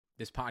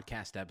This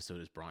podcast episode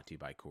is brought to you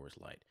by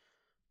Coors Light.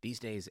 These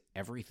days,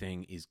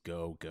 everything is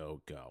go,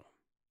 go, go.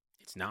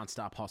 It's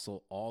nonstop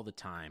hustle all the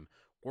time.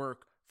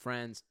 Work,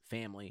 friends,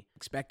 family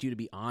expect you to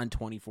be on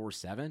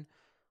 24/7.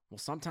 Well,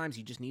 sometimes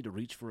you just need to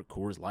reach for a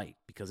Coors Light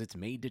because it's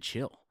made to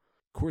chill.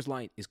 Coors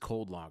Light is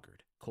cold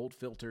lagered, cold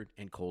filtered,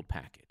 and cold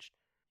packaged.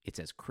 It's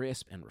as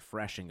crisp and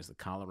refreshing as the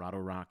Colorado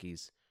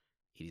Rockies.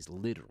 It is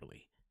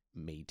literally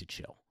made to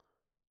chill.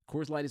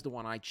 Coors Light is the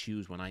one I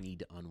choose when I need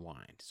to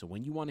unwind. So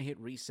when you want to hit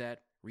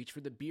reset, reach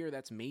for the beer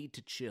that's made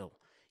to chill.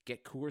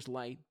 Get Coors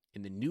Light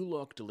in the new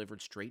look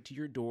delivered straight to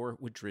your door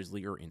with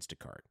Drizzly or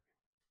Instacart.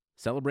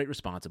 Celebrate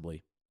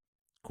responsibly.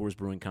 Coors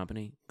Brewing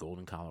Company,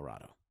 Golden,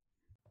 Colorado.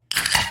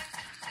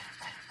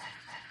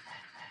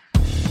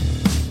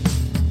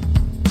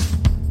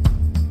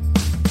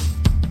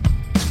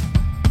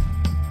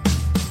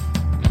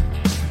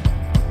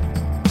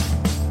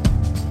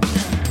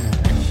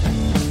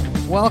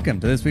 Welcome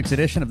to this week's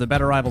edition of the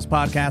Better Rivals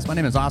podcast. My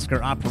name is Oscar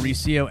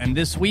Aparicio, and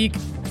this week,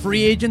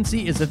 free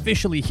agency is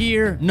officially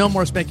here. No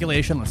more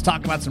speculation. Let's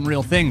talk about some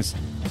real things.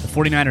 The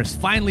 49ers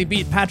finally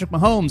beat Patrick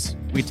Mahomes.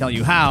 We tell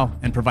you how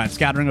and provide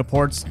scouting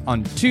reports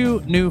on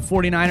two new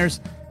 49ers.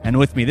 And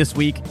with me this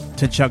week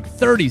to chug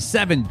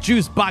 37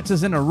 juice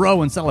boxes in a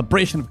row in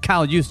celebration of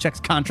Kyle Juszczyk's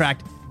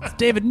contract, it's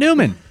David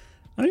Newman.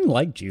 I don't even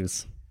like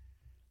juice. Do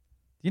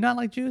you not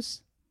like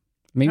juice?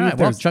 Maybe all right,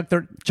 well, chug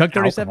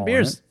 37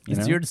 beers.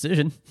 It's your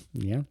decision.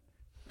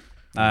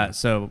 Yeah.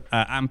 So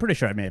I'm pretty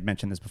sure I may have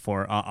mentioned this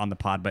before on the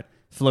pod, but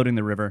floating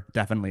the river,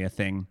 definitely a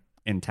thing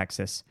in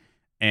Texas.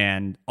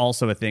 And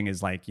also a thing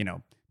is like,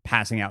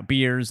 passing out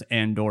beers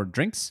and or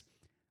drinks.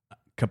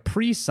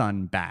 Capri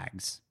Sun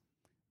bags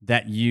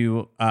that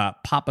you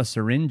pop a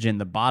syringe in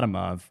the bottom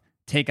of,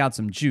 take out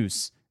some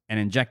juice and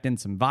inject in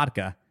some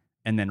vodka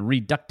and then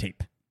re-duct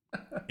tape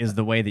is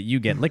the way that you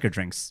get liquor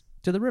drinks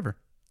to the river.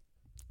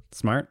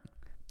 Smart.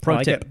 Pro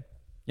like tip. It.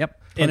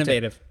 Yep.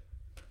 Innovative.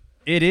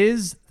 It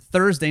is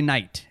Thursday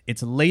night.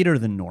 It's later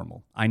than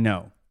normal. I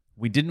know.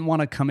 We didn't want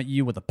to come at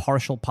you with a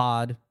partial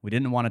pod. We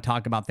didn't want to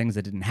talk about things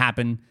that didn't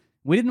happen.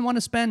 We didn't want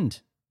to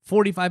spend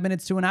 45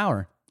 minutes to an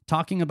hour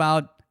talking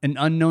about an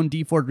unknown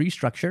D Ford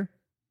restructure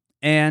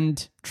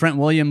and Trent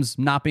Williams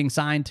not being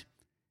signed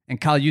and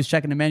Kyle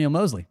Juszczyk and Emmanuel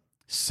Mosley.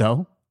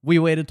 So we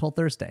waited till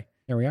Thursday.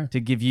 Here we are. To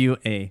give you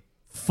a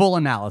full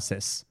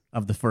analysis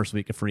of the first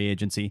week of free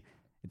agency.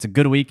 It's a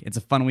good week. It's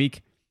a fun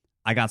week.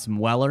 I got some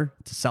Weller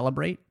to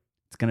celebrate.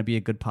 It's going to be a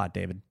good pod,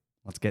 David.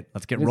 Let's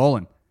get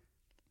rolling.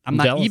 I'm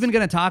not jealous. even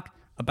going to talk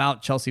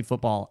about Chelsea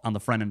football on the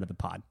front end of the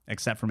pod,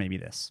 except for maybe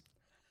this.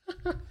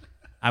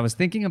 I was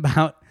thinking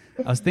about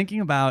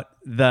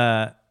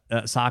the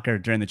soccer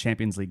during the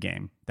Champions League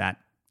game that,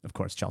 of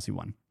course, Chelsea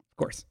won. Of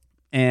course.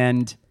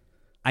 And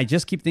I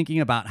just keep thinking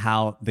about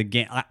how the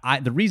game.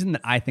 The reason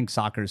that I think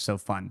soccer is so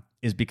fun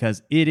is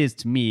because it is,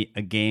 to me,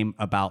 a game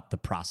about the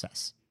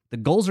process. The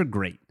goals are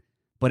great,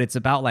 but it's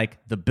about like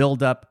the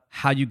buildup,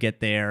 how you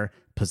get there,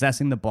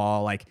 possessing the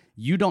ball. Like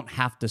you don't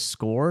have to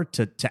score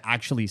to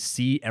actually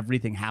see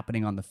everything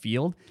happening on the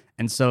field.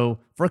 And so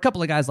for a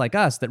couple of guys like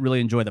us that really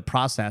enjoy the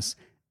process,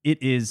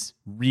 it is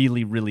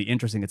really, really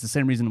interesting. It's the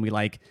same reason we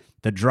like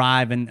the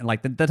drive and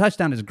like the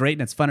touchdown is great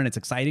and it's fun and it's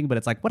exciting, but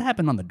it's like, what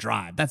happened on the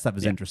drive? That stuff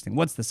is interesting.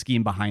 What's the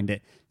scheme behind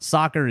it?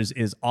 Soccer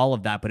is all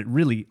of that, but it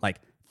really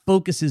like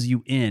focuses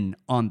you in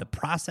on the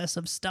process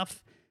of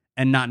stuff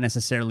and not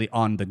necessarily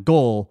on the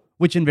goal,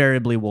 which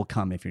invariably will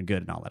come if you're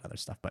good and all that other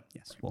stuff. But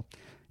yes, well,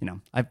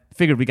 I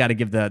figured we got to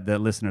give the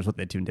listeners what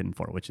they tuned in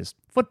for, which is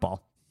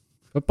football.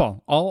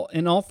 Football, all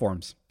in all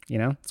forms.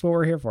 That's what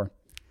we're here for.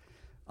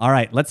 All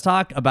right, let's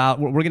talk about,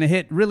 we're going to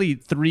hit really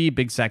three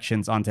big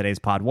sections on today's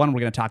pod. One, we're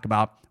going to talk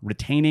about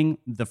retaining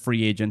the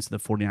free agents the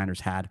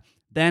 49ers had.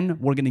 Then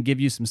we're going to give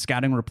you some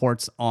scouting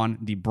reports on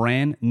the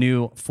brand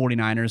new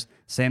 49ers,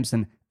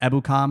 Samson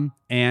Ebukam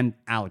and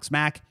Alex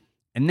Mack.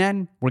 And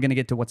then we're going to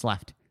get to what's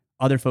left.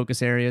 Other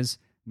focus areas,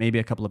 maybe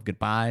a couple of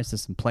goodbyes to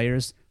some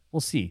players.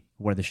 We'll see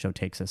where the show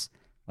takes us.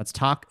 Let's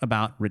talk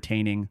about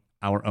retaining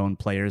our own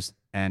players.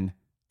 And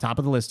top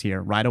of the list here,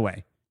 right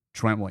away,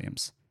 Trent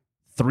Williams.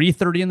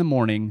 3:30 in the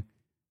morning.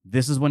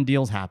 This is when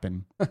deals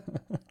happen.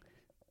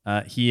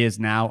 He is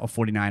now a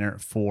 49er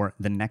for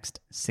the next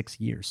 6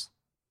 years.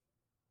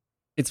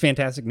 It's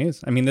fantastic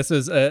news. I mean, this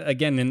is,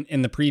 again,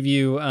 in the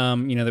preview,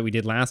 that we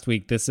did last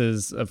week, this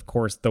is, of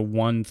course, the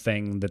one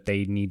thing that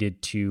they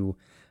needed to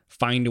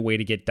find a way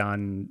to get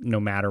done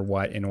no matter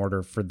what in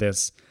order for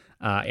this,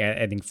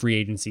 I think, free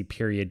agency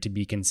period to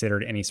be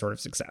considered any sort of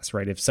success,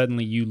 right? If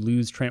suddenly you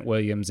lose Trent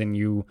Williams and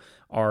you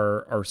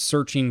are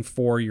searching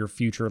for your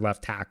future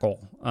left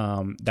tackle,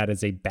 that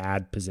is a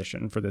bad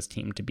position for this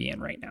team to be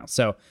in right now.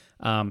 So,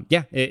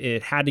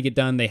 it had to get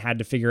done. They had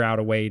to figure out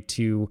a way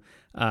to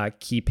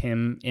keep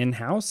him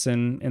in-house,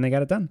 and they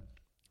got it done.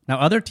 Now,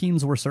 other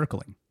teams were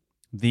circling.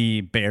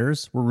 The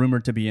Bears were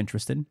rumored to be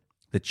interested.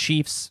 The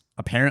Chiefs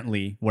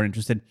apparently were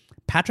interested.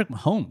 Patrick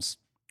Mahomes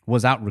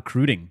was out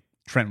recruiting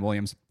Trent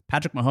Williams.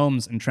 Patrick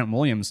Mahomes and Trent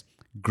Williams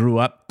grew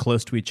up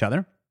close to each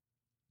other,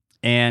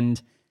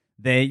 and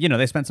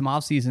they spent some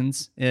off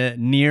seasons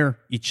near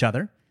each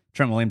other.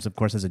 Trent Williams, of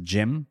course, has a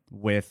gym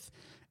with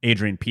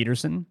Adrian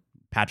Peterson.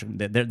 Patrick,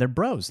 they're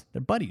bros.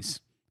 They're buddies.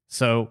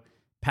 So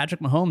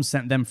Patrick Mahomes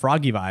sent them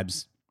froggy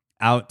vibes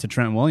out to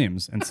Trent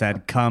Williams and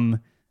said, come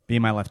be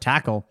my left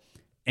tackle.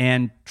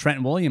 And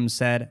Trent Williams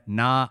said,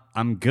 nah,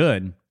 I'm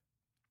good.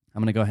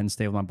 I'm going to go ahead and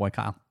stay with my boy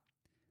Kyle.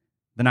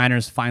 The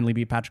Niners finally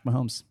beat Patrick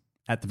Mahomes.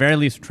 At the very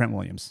least, Trent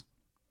Williams.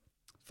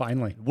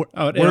 Finally. It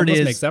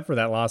almost makes up for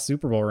that lost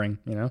Super Bowl ring,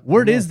 you know?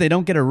 Word is they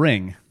don't get a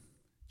ring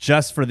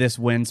just for this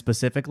win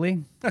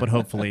specifically, but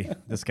hopefully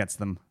this gets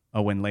them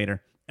a win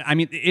later. I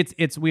mean,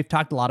 we've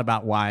talked a lot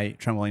about why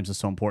Trent Williams is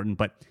so important,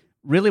 but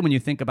really when you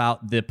think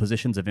about the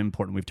positions of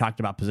import, and we've talked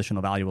about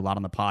positional value a lot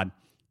on the pod,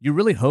 you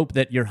really hope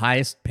that your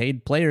highest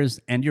paid players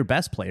and your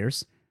best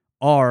players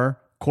are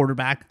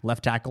quarterback,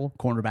 left tackle,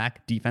 cornerback,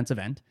 defensive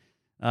end.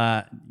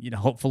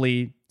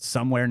 Hopefully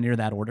somewhere near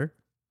that order.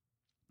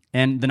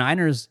 And the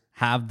Niners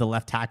have the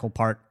left tackle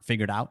part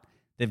figured out.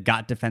 They've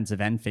got defensive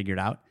end figured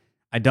out.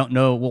 I don't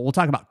know. We'll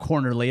talk about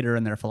corner later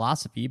in their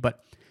philosophy,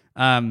 but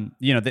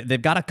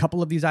they've got a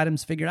couple of these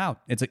items figured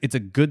out. It's a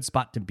good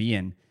spot to be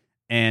in.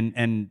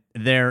 And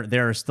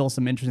there are still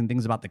some interesting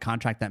things about the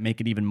contract that make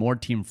it even more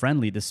team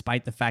friendly,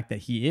 despite the fact that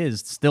he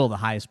is still the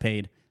highest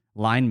paid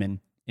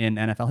lineman in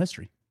NFL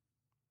history.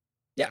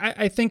 Yeah,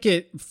 I think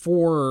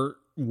for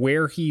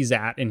where he's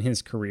at in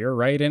his career,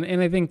 right?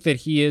 And I think that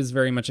he is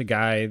very much a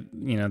guy,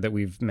 that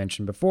we've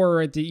mentioned before,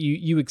 right? That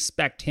you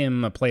expect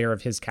him, a player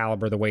of his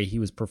caliber, the way he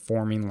was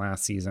performing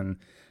last season,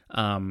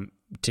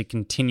 to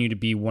continue to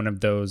be one of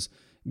those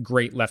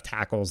great left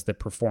tackles that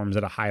performs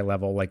at a high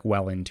level, like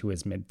well into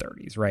his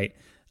mid-30s, right?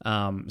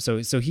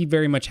 So he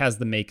very much has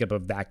the makeup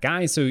of that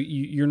guy. So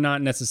you're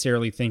not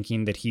necessarily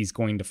thinking that he's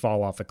going to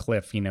fall off a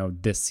cliff,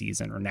 this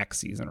season or next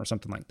season or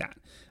something like that.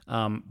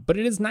 But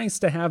it is nice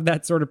to have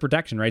that sort of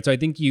protection, right? So I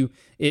think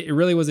it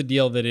really was a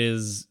deal that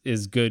is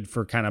good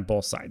for kind of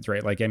both sides,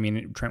 right? Like, I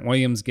mean, Trent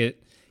Williams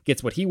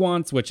gets what he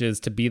wants, which is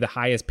to be the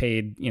highest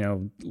paid,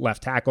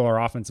 left tackle or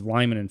offensive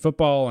lineman in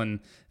football, and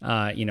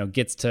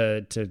gets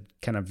to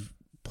kind of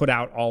put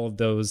out all of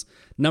those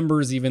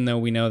numbers, even though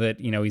we know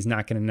that, he's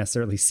not going to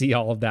necessarily see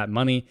all of that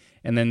money.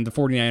 And then the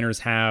 49ers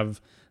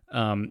have,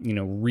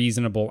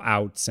 reasonable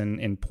outs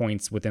and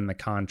points within the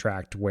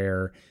contract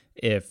where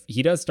if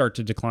he does start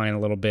to decline a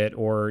little bit,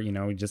 or,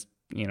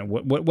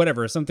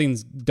 whatever, if something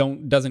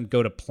doesn't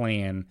go to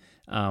plan,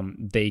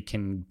 they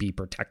can be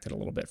protected a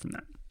little bit from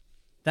that.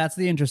 That's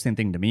the interesting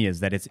thing to me, is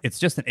that it's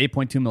just an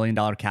 $8.2 million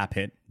cap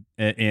hit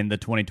in the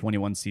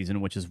 2021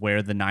 season, which is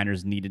where the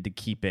Niners needed to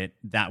keep it.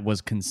 That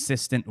was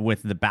consistent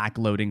with the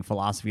backloading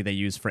philosophy they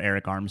used for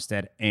Eric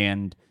Armstead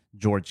and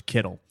George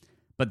Kittle.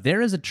 But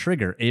there is a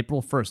trigger,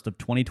 April 1st of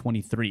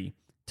 2023,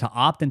 to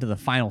opt into the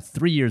final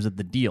 3 years of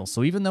the deal.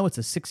 So even though it's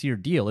a 6-year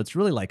deal, it's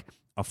really like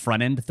a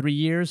front end 3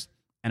 years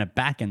and a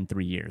back end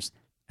 3 years.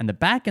 And the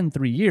back end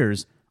 3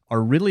 years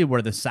are really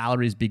where the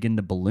salaries begin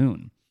to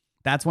balloon.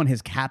 That's when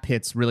his cap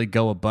hits really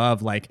go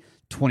above like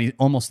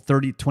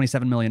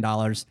 $27 million,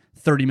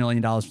 $30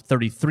 million,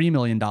 $33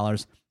 million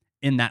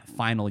in that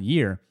final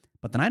year.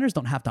 But the Niners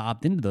don't have to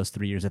opt into those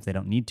 3 years if they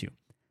don't need to.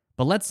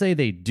 But let's say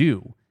they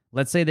do.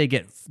 Let's say they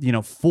get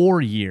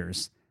 4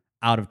 years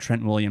out of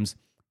Trent Williams.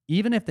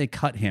 Even if they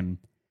cut him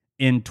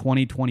in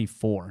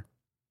 2024,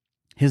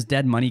 his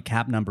dead money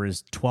cap number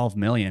is $12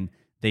 million.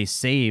 They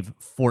save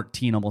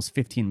 14, almost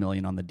 15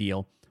 million on the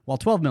deal. While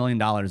 $12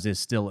 million is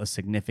still a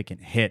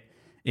significant hit,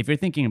 if you're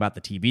thinking about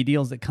the TV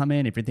deals that come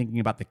in, if you're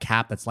thinking about the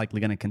cap that's likely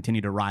going to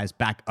continue to rise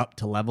back up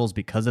to levels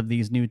because of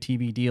these new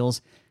TV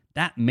deals,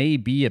 that may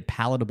be a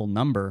palatable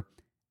number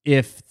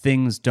if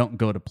things don't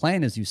go to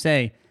plan, as you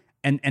say.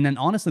 And then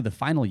honestly, the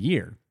final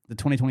year, the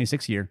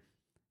 2026 year,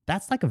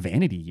 that's like a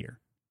vanity year.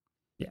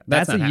 Yeah,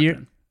 that's a year.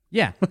 Happening.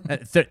 Yeah.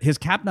 His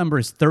cap number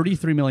is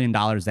 $33 million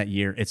that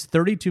year. It's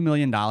 $32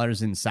 million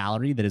in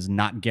salary that is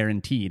not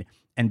guaranteed.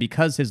 And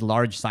because his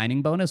large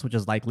signing bonus, which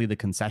is likely the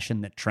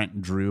concession that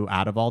Trent drew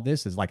out of all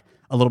this, is like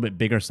a little bit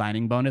bigger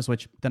signing bonus,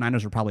 which the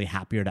Niners are probably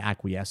happier to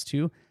acquiesce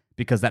to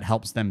because that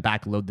helps them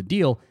backload the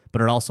deal,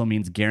 but it also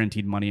means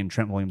guaranteed money in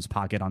Trent Williams'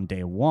 pocket on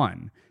day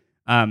one.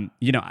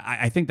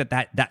 I think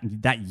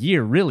that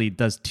year really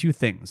does two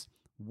things.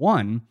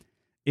 One,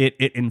 it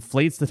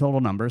inflates the total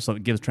number, so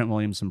it gives Trent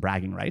Williams some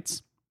bragging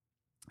rights.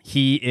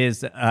 He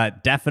is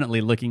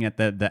definitely looking at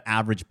the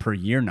average per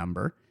year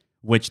number,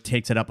 which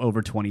takes it up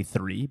over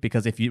 23,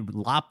 because if you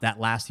lop that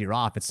last year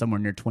off, it's somewhere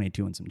near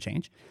 22 and some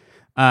change.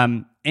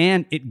 And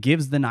it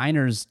gives the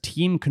Niners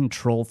team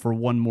control for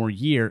one more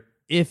year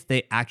if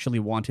they actually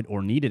want it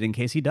or need it, in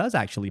case he does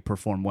actually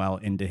perform well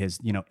into his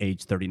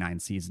age 39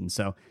 season.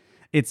 So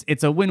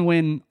it's a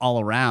win-win all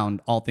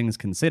around, all things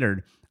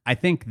considered. I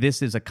think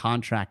this is a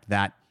contract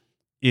that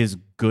is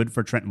good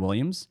for Trent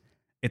Williams.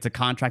 It's a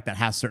contract that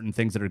has certain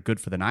things that are good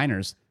for the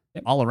Niners.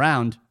 Yep. All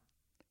around,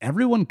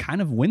 everyone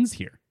kind of wins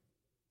here.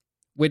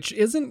 Which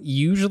isn't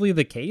usually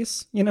the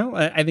case,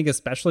 I think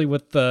especially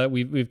with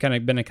we've kind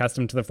of been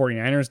accustomed to the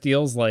 49ers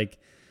deals. Like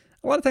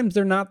a lot of times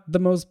they're not the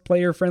most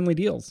player friendly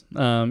deals.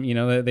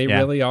 They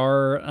really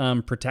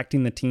are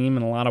protecting the team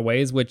in a lot of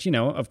ways, which,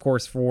 of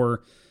course,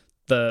 for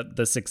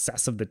the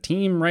success of the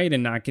team, right,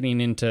 and not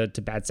getting into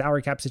bad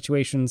salary cap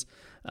situations.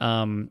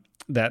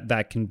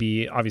 That can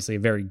be obviously a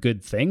very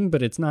good thing,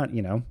 but it's not,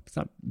 it's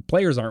not,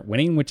 players aren't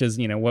winning, which is,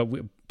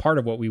 part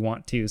of what we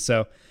want to.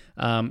 So,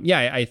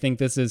 I think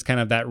this is kind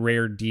of that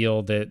rare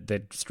deal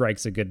that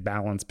strikes a good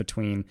balance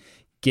between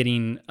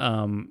getting,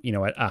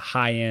 a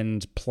high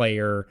end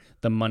player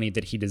the money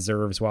that he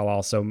deserves, while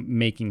also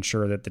making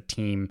sure that the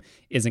team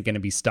isn't going to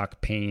be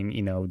stuck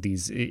paying,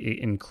 these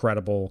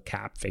incredible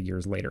cap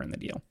figures later in the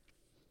deal.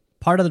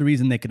 Part of the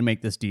reason they could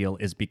make this deal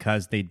is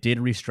because they did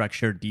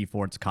restructure Dee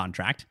Ford's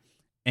contract.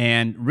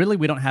 And really,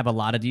 we don't have a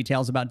lot of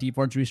details about Dee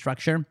Ford's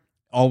restructure.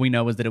 All we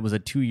know is that it was a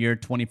 2-year,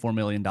 $24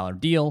 million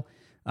deal.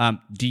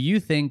 Do you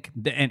think,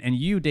 and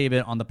you,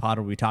 David, on the pod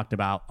where we talked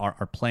about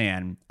our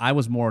plan, I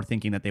was more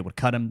thinking that they would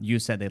cut him. You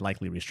said they'd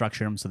likely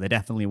restructure him, so they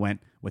definitely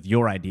went with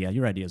your idea.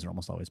 Your ideas are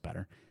almost always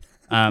better.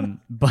 Do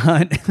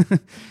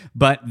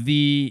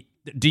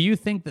you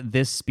think that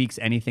this speaks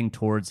anything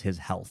towards his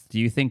health? Do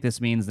you think this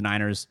means the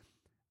Niners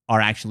are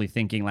actually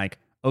thinking like,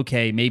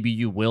 okay, maybe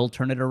you will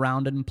turn it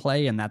around and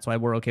play, and that's why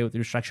we're okay with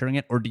restructuring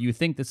it? Or do you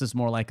think this is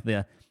more like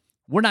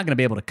we're not going to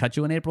be able to cut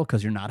you in April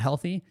because you're not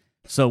healthy,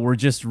 so we're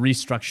just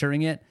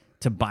restructuring it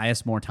to buy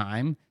us more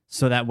time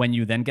so that when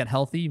you then get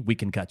healthy, we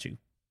can cut you?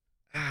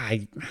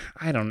 I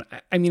don't.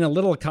 I mean, a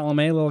little column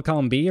A, a little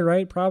column B,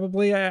 right?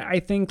 Probably. I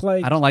think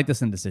I don't like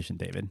this indecision,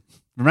 David.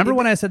 Remember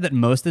when I said that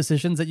most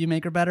decisions that you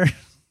make are better?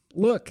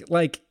 Look,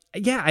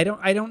 I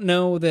don't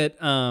know that.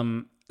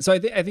 So I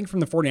think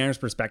from the 49ers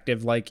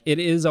perspective, it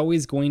is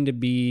always going to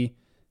be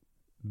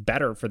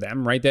better for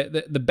them, right?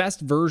 The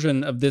best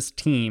version of this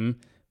team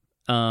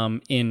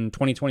in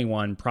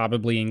 2021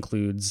 probably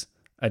includes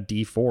a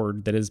Dee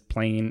Ford that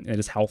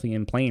is healthy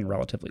and playing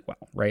relatively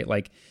well, right?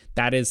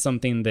 That is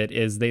something that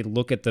is, they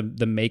look at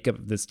the makeup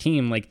of this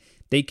team,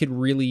 they could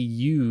really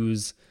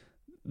use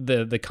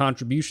the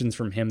contributions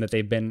from him that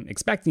they've been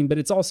expecting, but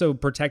it's also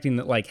protecting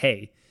that,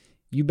 hey,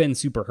 you've been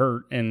super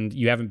hurt and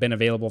you haven't been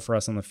available for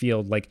us on the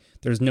field.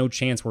 There's no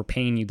chance we're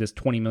paying you this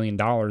 $20 million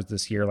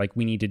this year.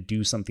 We need to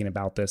do something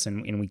about this,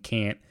 and we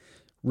can't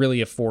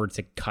really afford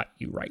to cut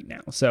you right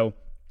now. So,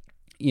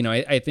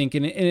 I think,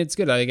 and it's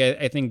good.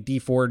 I think Dee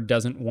Ford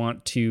doesn't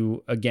want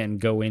to, again,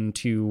 go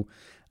into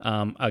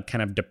a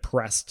kind of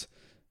depressed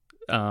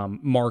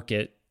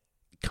market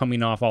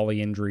coming off all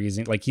the injuries.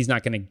 He's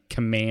not going to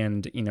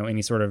command,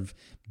 any sort of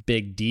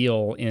big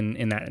deal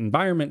in that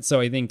environment. So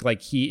I think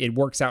it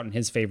works out in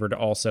his favor to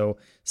also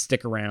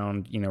stick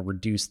around,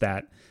 reduce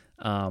that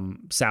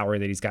salary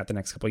that he's got the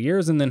next couple of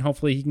years. And then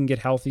hopefully he can get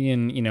healthy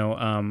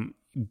and,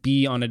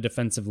 be on a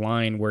defensive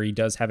line where he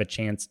does have a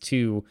chance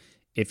to,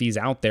 if he's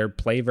out there,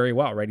 play very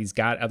well, right? He's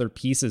got other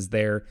pieces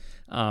there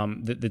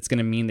that's going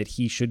to mean that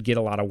he should get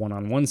a lot of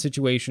one-on-one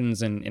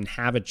situations and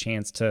have a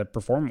chance to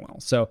perform well.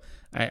 So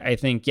I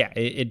think,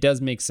 it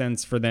does make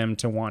sense for them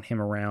to want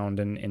him around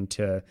and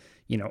to,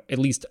 at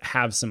least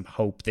have some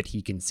hope that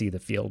he can see the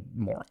field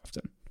more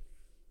often.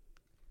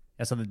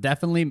 Yeah, so there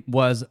definitely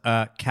was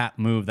a cap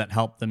move that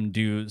helped them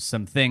do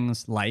some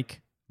things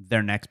like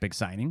their next big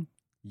signing,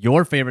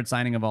 your favorite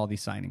signing of all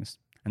these signings,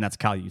 and that's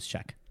Kyle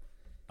Juszczyk.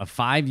 A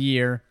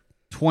 5-year,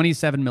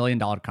 $27 million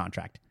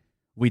contract.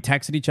 We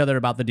texted each other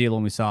about the deal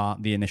when we saw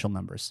the initial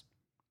numbers.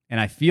 And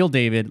I feel,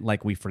 David,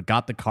 like we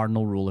forgot the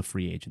cardinal rule of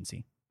free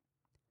agency.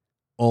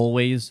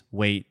 Always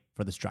wait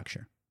for the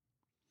structure.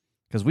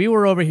 Because we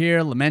were over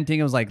here lamenting.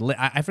 It was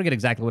I forget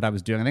exactly what I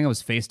was doing. I think I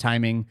was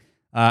FaceTiming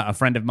a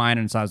friend of mine.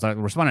 And so I was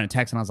responding to a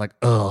text and I was like,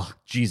 oh,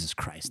 Jesus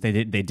Christ. They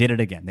did it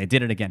again. They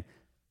did it again.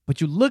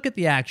 But you look at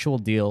the actual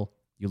deal.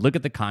 You look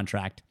at the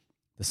contract.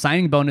 The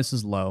signing bonus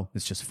is low.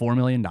 It's just $4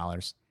 million.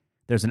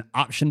 There's an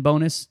option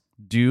bonus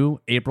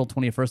due April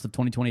 21st of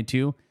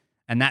 2022,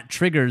 and that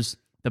triggers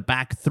the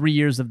back 3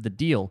 years of the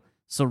deal.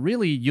 So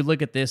really, you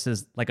look at this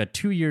as a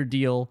 2-year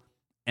deal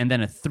and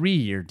then a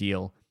 3-year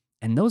deal,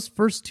 and those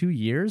first 2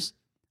 years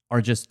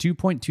are just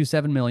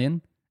 $2.27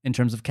 million in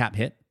terms of cap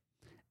hit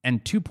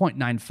and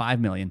 $2.95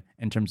 million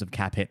in terms of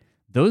cap hit.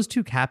 Those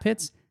two cap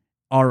hits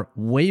are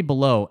way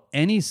below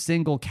any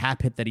single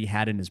cap hit that he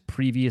had in his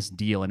previous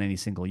deal in any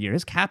single year.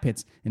 His cap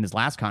hits in his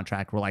last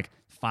contract were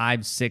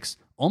 5, 6,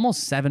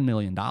 almost $7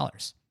 million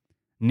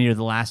near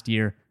the last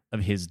year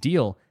of his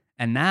deal.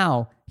 And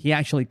now he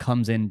actually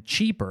comes in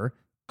cheaper,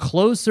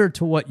 closer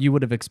to what you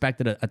would have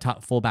expected a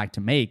top fullback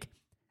to make.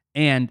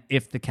 And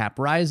if the cap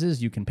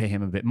rises, you can pay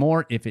him a bit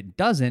more. If it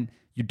doesn't,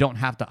 you don't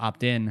have to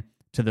opt in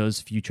to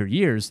those future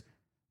years.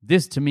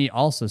 This to me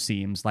also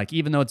seems like,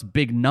 even though it's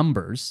big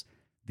numbers,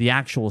 the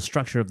actual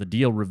structure of the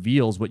deal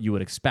reveals what you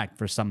would expect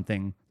for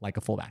something like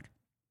a fullback.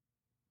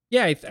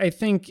 Yeah, I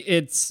think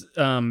it's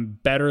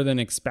better than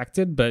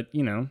expected, but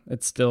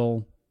it's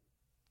still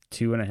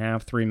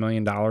 $2.5-3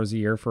 million a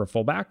year for a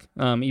fullback,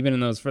 even in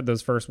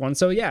those first ones.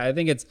 So yeah, I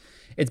think it's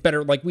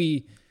better.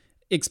 We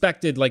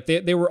expected,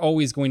 they were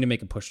always going to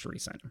make a push to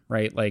re-sign him,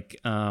 right?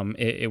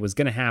 It was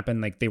going to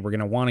happen. They were going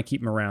to want to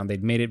keep him around.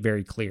 They'd made it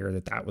very clear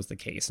that was the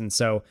case, and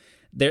so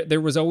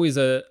there was always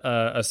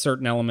a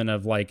certain element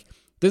of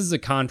this is a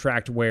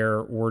contract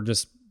where we're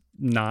just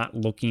not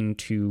looking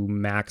to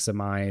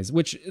maximize,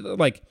 which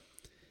like,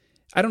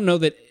 I don't know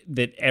that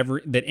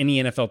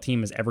any NFL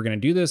team is ever going to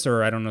do this,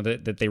 or I don't know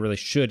that they really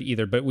should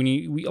either. But when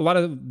a lot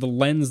of the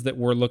lens that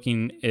we're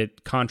looking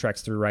at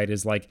contracts through, right,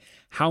 is like,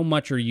 how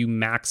much are you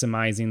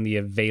maximizing the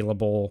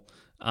available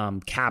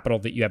capital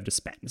that you have to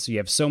spend? So you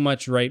have so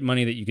much, right,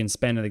 money that you can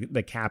spend in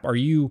the cap. Are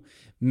you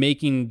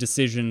making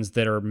decisions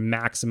that are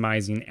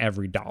maximizing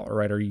every dollar,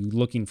 right? Are you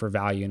looking for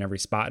value in every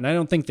spot? And I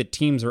don't think that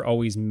teams are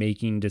always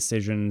making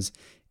decisions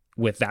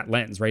with that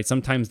lens, right?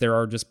 Sometimes there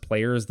are just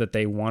players that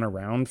they want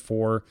around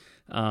for,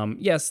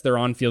 yes, their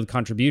on-field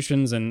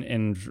contributions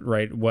and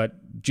right,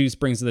 what Juice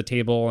brings to the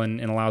table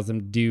and allows them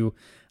to do,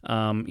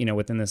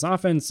 within this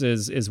offense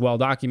is well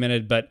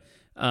documented, but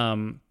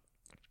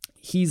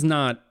he's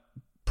not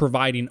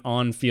providing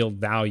on-field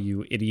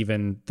value at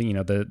even the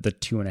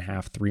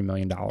 $2.5-3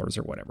 million or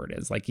whatever it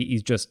is. Like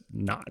he's just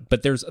not.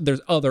 But there's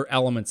other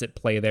elements at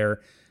play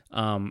there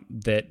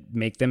that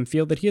make them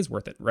feel that he is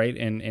worth it, right?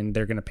 And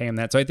they're going to pay him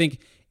that. So I think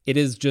it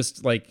is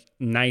just like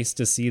nice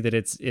to see that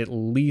it's at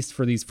least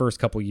for these first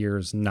couple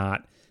years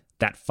not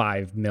that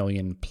 $5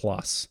 million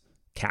plus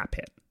cap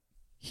hit.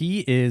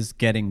 He is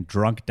getting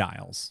drunk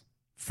dials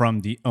from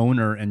the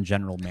owner and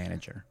general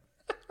manager.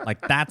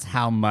 Like, that's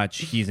how much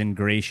he's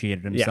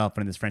ingratiated himself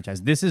into this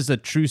franchise. This is a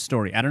true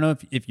story. I don't know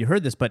if you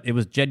heard this, but it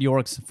was Jed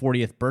York's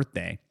 40th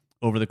birthday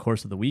over the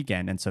course of the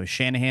weekend. And so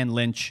Shanahan,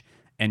 Lynch,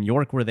 and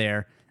York were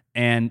there.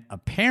 And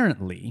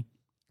apparently,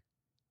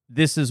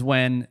 this is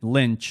when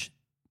Lynch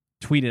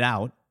tweeted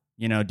out,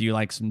 do you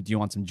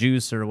want some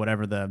juice or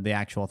whatever the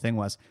actual thing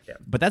was? Yeah.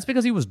 But that's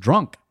because he was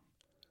drunk.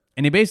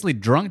 And he basically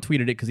drunk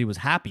tweeted it because he was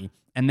happy.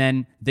 And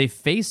then they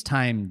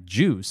FaceTime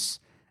Juice.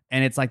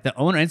 And it's like the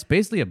owner, it's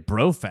basically a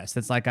bro fest.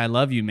 It's like, I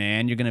love you,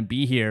 man. You're going to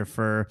be here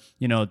for,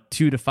 2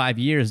 to 5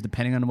 years,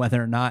 depending on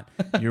whether or not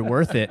you're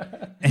worth it.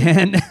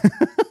 And,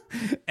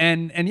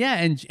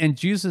 and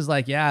Juice is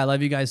like, yeah, I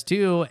love you guys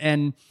too.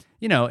 And,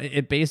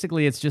 it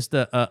basically, it's just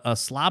a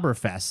slobber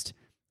fest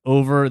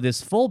over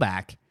this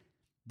fullback.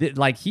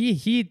 Like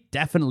he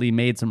definitely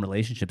made some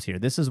relationships here.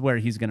 This is where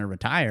he's going to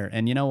retire.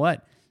 And you know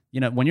what?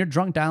 When you're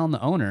drunk dialing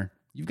the owner,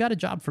 you've got a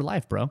job for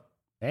life, bro.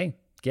 Hey,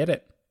 get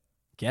it.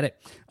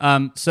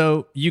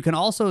 So you can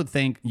also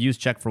thank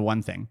Juszczyk for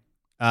one thing,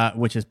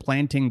 which is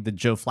planting the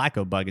Joe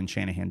Flacco bug in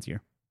Shanahan's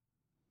ear.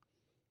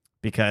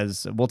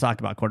 Because we'll talk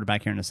about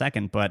quarterback here in a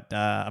second, but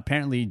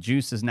apparently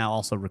Juice is now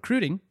also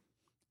recruiting,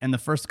 and the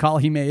first call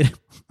he made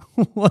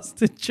was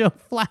to Joe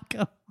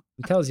Flacco.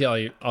 It tells you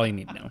all you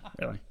need to know,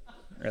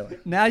 really.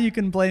 Now you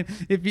can blame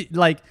if you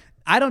like.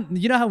 I don't.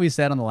 You know how we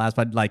said on the last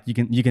pod, like you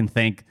can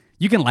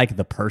like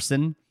the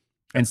person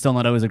and still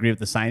not always agree with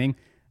the signing.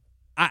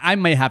 I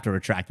may have to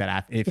retract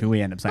that if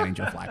we end up signing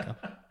Joe Flacco.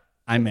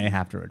 I may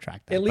have to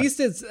retract that. At least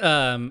it's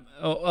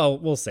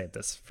we'll save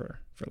this for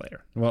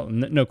later. Well,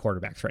 no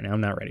quarterbacks right now.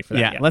 I'm not ready for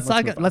that. Yeah, let's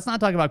not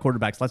talk about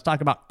quarterbacks. Let's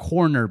talk about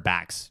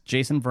cornerbacks.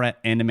 Jason Verrett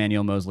and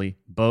Emmanuel Moseley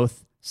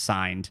both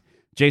signed.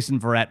 Jason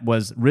Verrett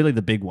was really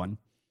the big one.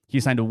 He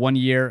signed a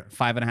 1-year,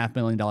 $5.5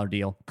 million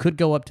deal. Could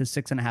go up to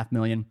 $6.5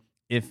 million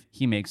if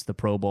he makes the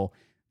Pro Bowl.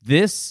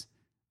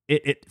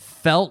 It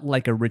felt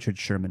like a Richard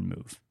Sherman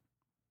move.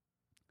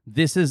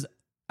 This is,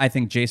 I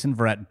think, Jason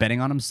Verrett betting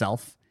on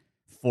himself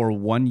for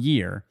 1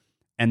 year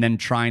and then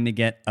trying to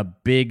get a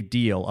big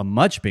deal, a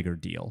much bigger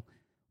deal,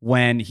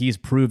 when he's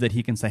proved that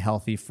he can stay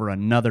healthy for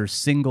another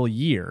single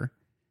year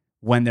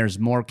when there's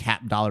more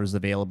cap dollars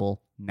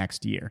available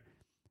next year.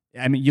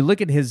 I mean, you look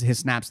at his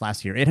snaps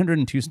last year,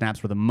 802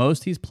 snaps were the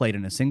most he's played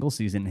in a single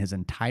season in his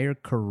entire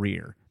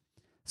career.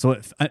 So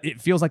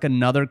it feels like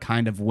another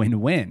kind of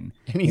win-win.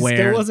 And he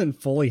still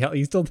wasn't fully healthy.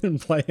 He still didn't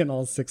play in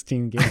all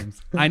 16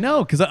 games. I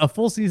know, because a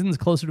full season is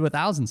closer to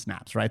 1,000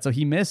 snaps, right? So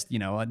he missed,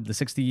 the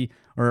 60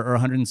 or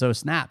 100 and so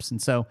snaps. And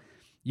so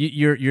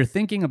you're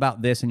thinking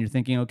about this and you're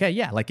thinking, okay,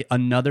 yeah, like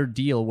another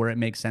deal where it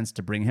makes sense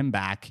to bring him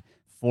back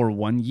for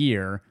 1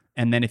 year.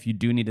 And then if you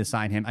do need to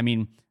sign him, I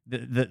mean,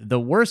 the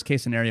worst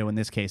case scenario in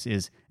this case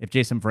is if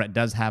Jason Verrett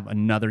does have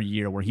another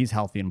year where he's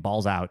healthy and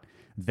balls out,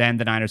 then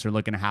the Niners are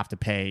looking to have to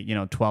pay,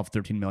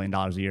 $12-13 million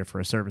a year for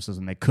his services,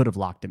 and they could have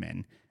locked him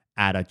in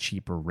at a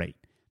cheaper rate.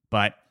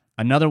 But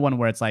another one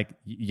where it's like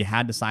you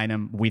had to sign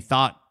him. We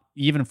thought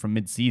even from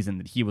midseason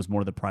that he was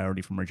more the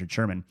priority from Richard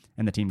Sherman,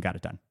 and the team got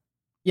it done.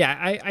 Yeah,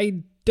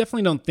 I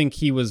definitely don't think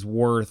he was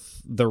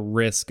worth the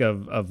risk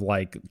of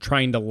like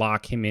trying to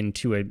lock him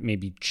into a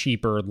maybe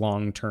cheaper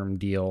long-term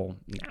deal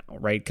now,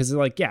 right? Because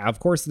like, yeah, of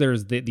course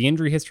there's the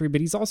injury history, but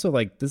he's also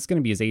like, this is going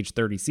to be his age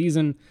 30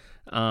 season.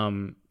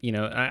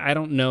 I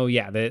don't know,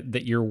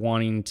 that you're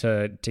wanting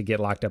to get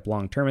locked up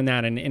long-term in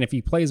that. And if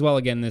he plays well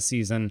again this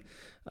season,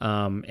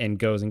 and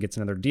goes and gets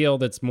another deal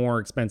that's more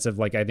expensive,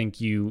 like I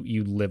think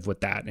you live with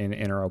that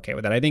and are okay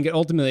with that. I think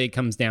ultimately it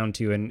comes down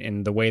to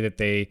in the way that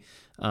they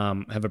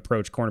have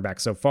approached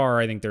cornerbacks so far.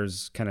 I think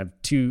there's kind of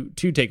two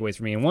takeaways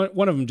for me, and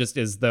one of them just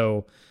is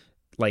though,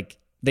 like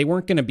they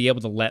weren't going to be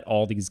able to let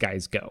all these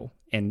guys go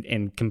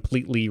and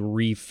completely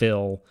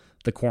refill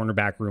the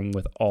cornerback room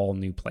with all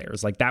new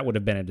players. Like, that would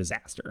have been a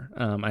disaster.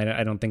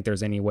 I don't think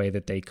there's any way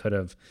that they could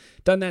have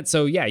done that.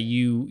 So yeah,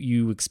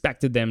 you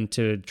expected them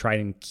to try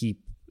and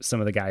keep some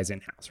of the guys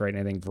in-house, right?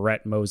 And I think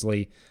Verrett,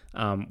 Mosley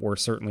were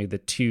certainly the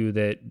two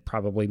that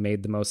probably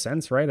made the most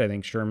sense, right? I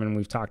think Sherman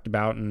we've talked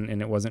about,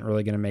 and it wasn't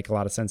really going to make a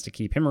lot of sense to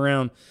keep him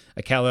around.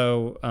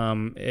 Akello,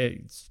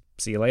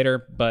 see you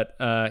later. But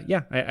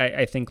yeah,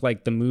 I think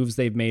like the moves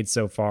they've made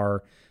so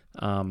far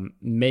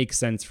make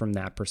sense from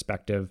that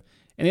perspective.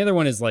 And the other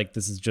one is like,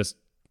 this is just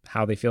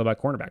how they feel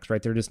about cornerbacks,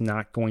 right? They're just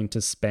not going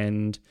to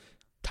spend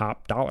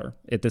top dollar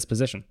at this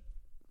position.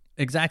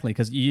 Exactly,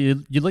 because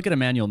you look at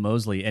Emmanuel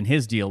Mosley, and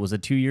his deal was a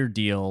 2-year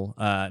deal,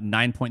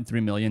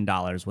 $9.3 million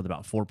with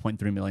about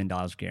 $4.3 million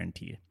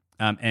guaranteed.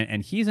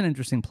 And he's an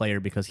interesting player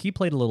because he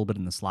played a little bit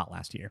in the slot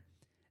last year.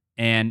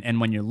 And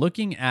when you're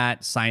looking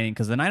at signing,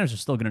 because the Niners are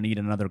still going to need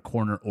another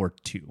corner or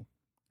two.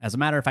 As a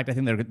matter of fact, I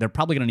think they're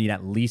probably going to need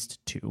at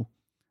least two.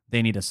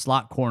 They need a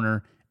slot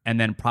corner and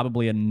then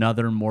probably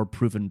another more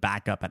proven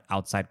backup at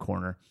outside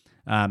corner.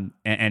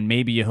 And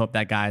maybe you hope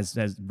that guy has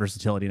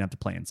versatility enough to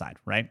play inside,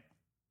 right?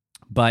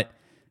 But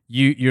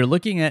you're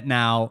looking at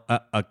now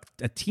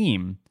a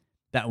team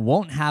that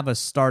won't have a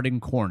starting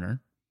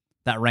corner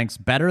that ranks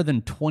better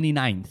than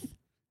 29th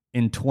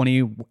in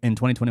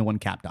 2021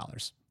 cap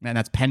dollars. And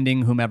that's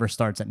pending whomever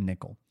starts at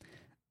nickel.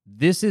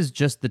 This is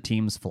just the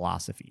team's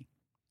philosophy.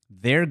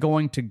 They're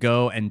going to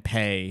go and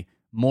pay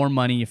more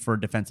money for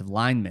defensive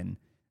linemen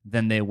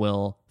than they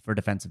will for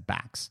defensive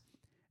backs.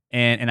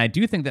 And I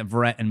do think that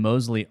Verrett and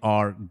Mosley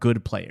are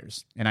good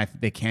players, and I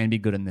think they can be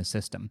good in this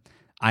system.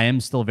 I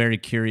am still very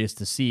curious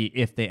to see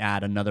if they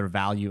add another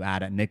value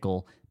add at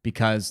nickel,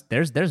 because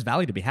there's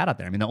value to be had out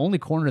there. I mean, the only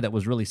corner that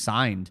was really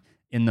signed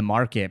in the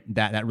market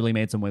that really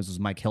made some waves was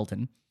Mike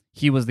Hilton.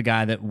 He was the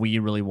guy that we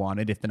really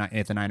wanted if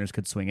the Niners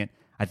could swing it.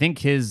 I think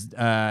his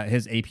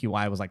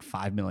APY was like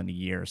 $5 million a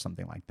year or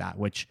something like that,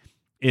 which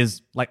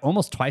is like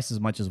almost twice as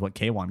much as what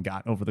K1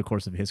 got over the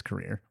course of his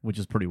career, which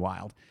is pretty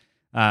wild.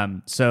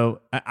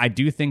 So I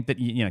do think that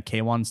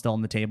K1's still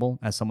on the table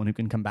as someone who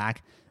can come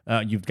back.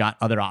 You've got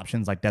other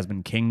options like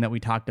Desmond King that we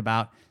talked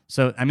about.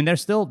 So I mean,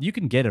 you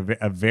can get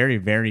a very,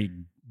 very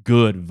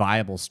good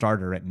viable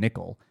starter at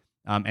nickel,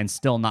 and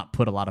still not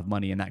put a lot of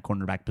money in that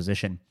cornerback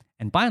position.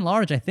 And by and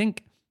large, I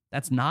think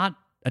that's not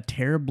a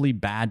terribly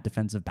bad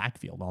defensive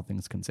backfield, all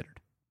things considered.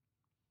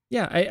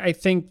 Yeah, I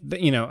think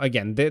that,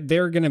 again,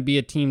 they're going to be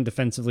a team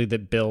defensively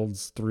that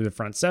builds through the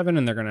front seven,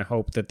 and they're going to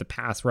hope that the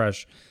pass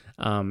rush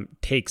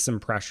takes some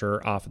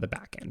pressure off of the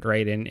back end,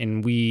 right?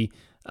 And we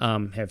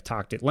have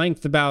talked at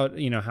length about,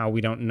 how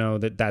we don't know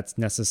that that's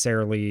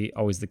necessarily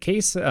always the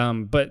case,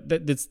 but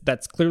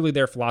that's clearly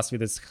their philosophy.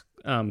 That's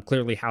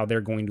clearly how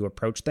they're going to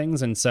approach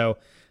things. And so,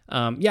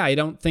 I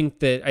don't think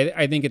that,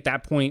 I think at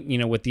that point,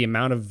 with the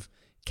amount of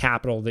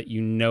capital that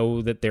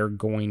that they're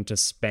going to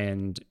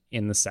spend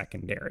in the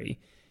secondary,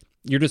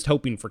 you're just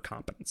hoping for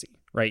competency,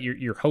 right?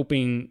 You're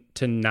hoping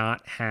to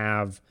not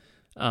have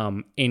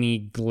any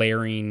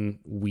glaring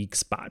weak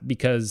spot,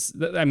 because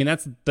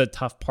that's the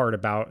tough part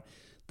about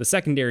the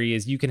secondary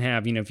is you can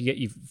have, if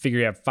you figure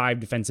you have 5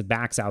 defensive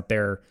backs out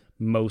there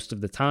most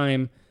of the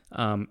time.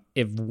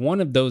 If one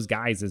of those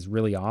guys is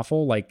really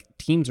awful, like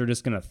teams are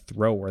just going to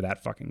throw where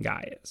that fucking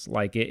guy is.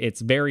 Like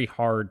it's very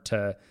hard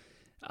to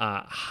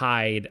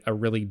hide a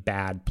really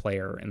bad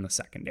player in the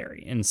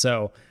secondary. And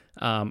so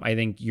I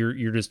think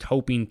you're just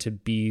hoping to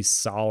be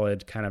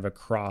solid kind of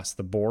across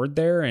the board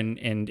there.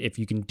 And if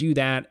you can do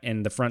that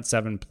and the front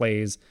seven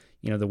plays,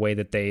 the way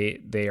that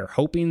they are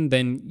hoping,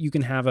 then you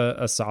can have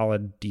a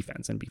solid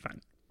defense and be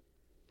fine.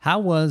 How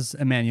was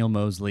Emmanuel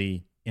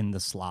Mosley in the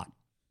slot?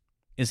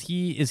 Is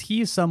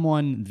he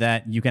someone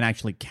that you can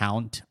actually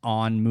count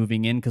on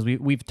moving in? Because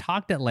we've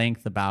talked at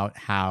length about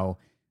how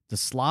the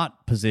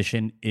slot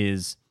position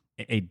is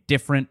a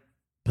different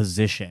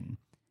position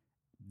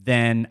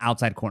than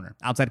outside corner.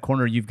 Outside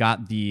corner, you've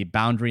got the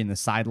boundary and the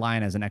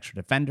sideline as an extra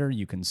defender.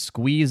 You can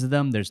squeeze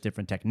them. There's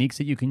different techniques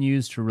that you can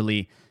use to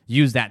really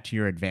use that to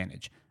your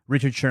advantage.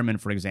 Richard Sherman,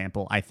 for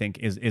example, I think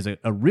is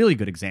a really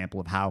good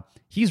example of how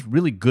he's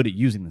really good at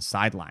using the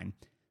sideline.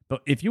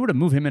 But if you were to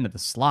move him into the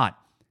slot,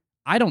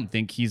 I don't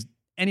think he's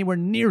anywhere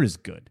near as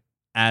good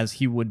as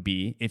he would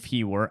be if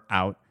he were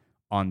out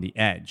on the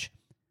edge.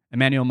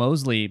 Emmanuel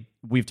Mosley,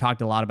 we've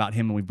talked a lot about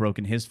him and we've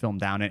broken his film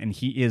down, and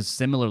he is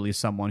similarly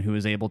someone who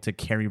is able to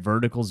carry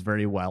verticals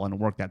very well and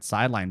work that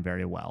sideline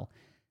very well.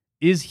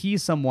 Is he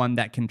someone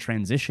that can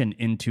transition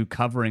into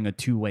covering a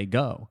two-way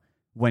go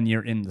when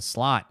you're in the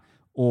slot?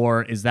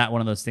 Or is that one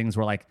of those things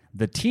where like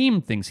the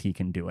team thinks he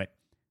can do it,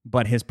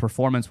 but his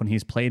performance when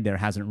he's played there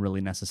hasn't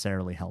really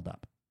necessarily held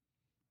up?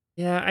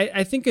 Yeah,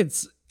 I think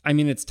it's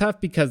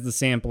tough because the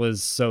sample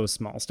is so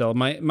small still.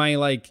 My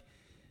like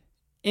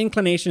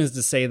inclination is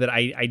to say that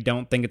I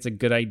don't think it's a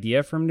good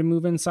idea for him to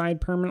move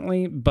inside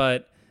permanently,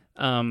 but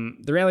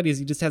the reality is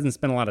he just hasn't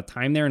spent a lot of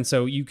time there. And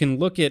so you can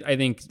look at, I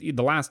think,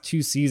 the last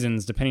 2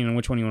 seasons, depending on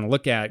which one you want to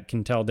look at,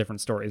 can tell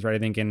different stories, right? I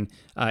think in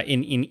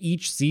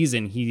each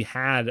season, he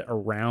had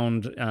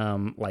around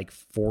like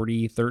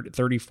 40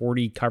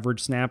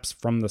 coverage snaps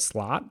from the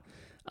slot.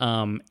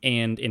 And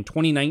in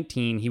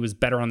 2019, he was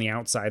better on the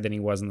outside than he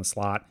was in the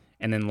slot.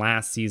 And then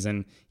last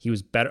season, he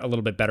was a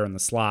little bit better in the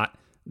slot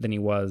than he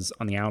was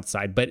on the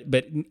outside. But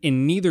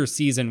in neither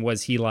season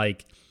was he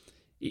like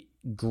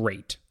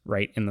great,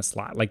 right, in the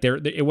slot. Like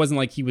it wasn't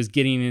like he was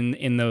getting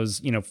in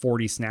those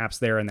 40 snaps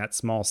there in that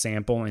small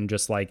sample and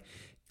just like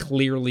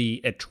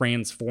clearly a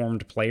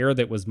transformed player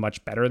that was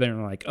much better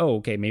than like, oh,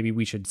 okay, maybe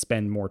we should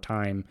spend more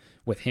time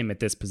with him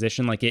at this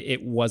position. Like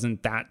it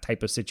wasn't that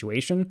type of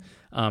situation.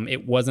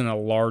 It wasn't a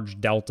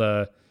large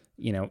delta,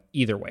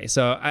 either way.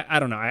 So I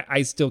don't know.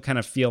 I still kind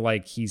of feel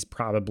like he's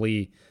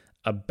probably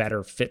a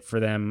better fit for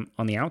them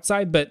on the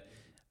outside, but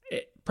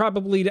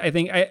probably,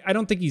 I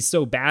don't think he's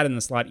so bad in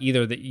the slot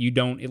either that you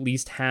don't at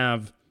least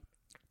have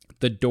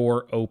the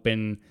door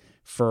open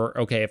for,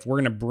 okay, if we're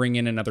going to bring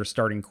in another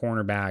starting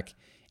cornerback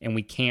and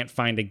we can't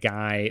find a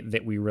guy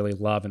that we really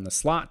love in the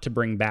slot to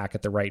bring back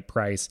at the right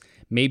price,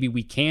 maybe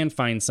we can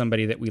find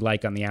somebody that we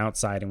like on the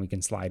outside and we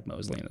can slide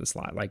Mosley into the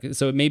slot. Like,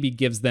 so it maybe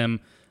gives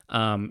them,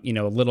 a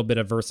little bit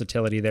of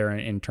versatility there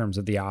in terms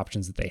of the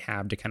options that they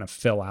have to kind of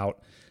fill out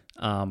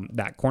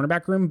that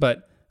cornerback room.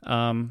 But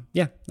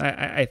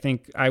I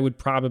think I would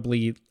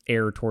probably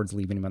err towards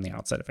leaving him on the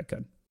outside if I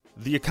could.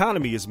 The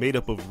economy is made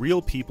up of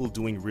real people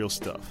doing real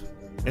stuff,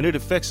 and it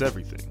affects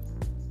everything.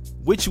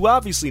 Which you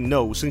obviously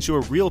know since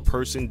you're a real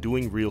person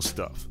doing real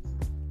stuff.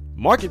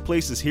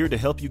 Marketplace is here to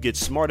help you get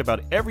smart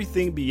about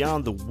everything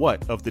beyond the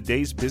what of the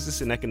day's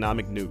business and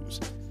economic news.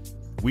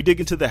 We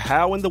dig into the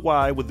how and the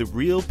why with the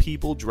real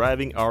people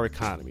driving our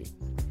economy.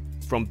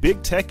 From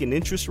big tech and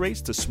interest rates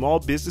to small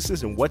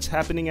businesses and what's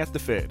happening at the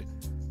Fed.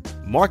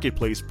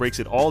 Marketplace breaks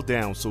it all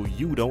down so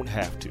you don't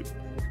have to.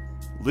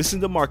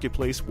 Listen to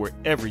Marketplace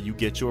wherever you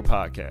get your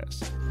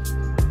podcasts.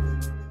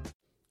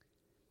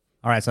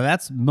 All right, so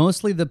that's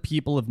mostly the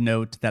people of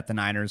note that the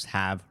Niners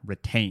have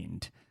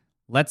retained.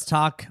 Let's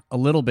talk a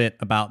little bit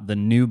about the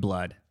new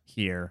blood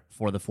here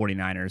for the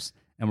 49ers,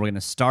 and we're going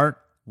to start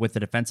with the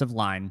defensive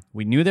line.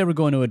 We knew they were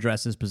going to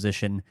address his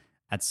position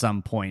at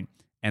some point,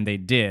 and they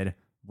did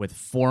with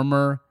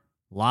former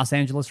Los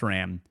Angeles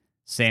Ram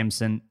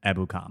Samson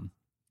Ebukam.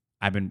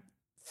 I've been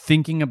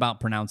thinking about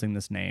pronouncing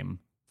this name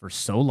for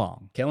so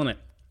long. Killing it.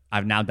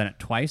 I've now done it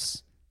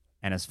twice,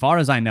 and as far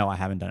as I know, I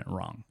haven't done it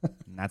wrong.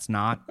 And that's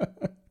not,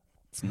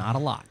 it's not a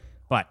lot.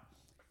 But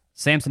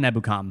Samson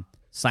Ebukam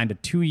signed a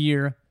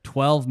 2-year,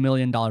 $12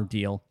 million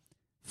deal,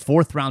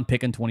 4th-round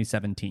pick in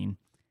 2017.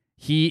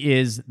 He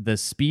is the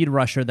speed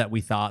rusher that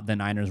we thought the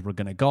Niners were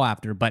going to go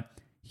after, but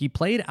he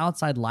played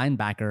outside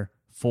linebacker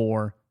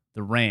for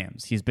the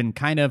Rams. He's been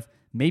kind of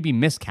maybe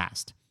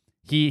miscast.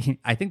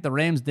 I think the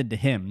Rams did to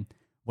him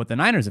what the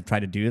Niners have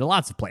tried to do to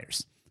lots of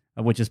players,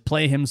 which is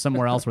play him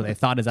somewhere else where they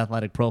thought his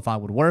athletic profile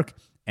would work,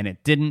 and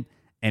it didn't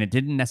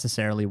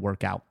necessarily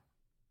work out.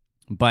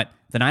 But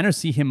the Niners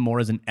see him more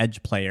as an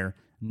edge player,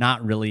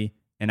 not really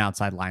an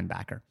outside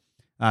linebacker.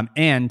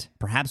 And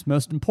perhaps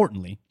most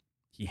importantly,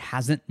 he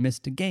hasn't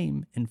missed a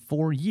game in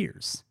 4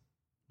 years.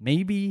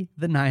 Maybe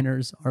the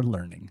Niners are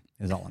learning,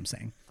 is all I'm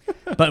saying.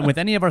 But with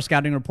any of our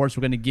scouting reports,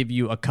 we're going to give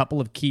you a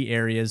couple of key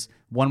areas.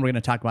 One, we're going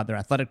to talk about their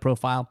athletic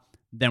profile.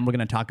 Then we're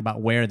going to talk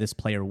about where this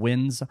player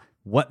wins,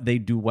 what they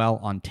do well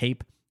on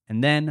tape,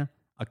 and then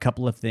a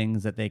couple of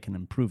things that they can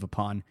improve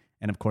upon.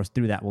 And of course,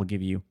 through that, we'll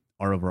give you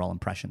our overall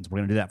impressions. We're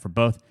going to do that for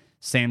both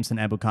Samson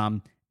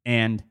Ebukam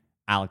and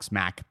Alex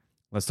Mack.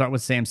 Let's start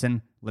with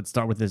Samson. Let's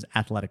start with his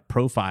athletic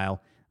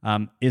profile.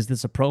 Is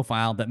this a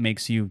profile that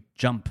makes you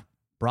jump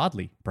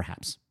broadly,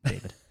 perhaps,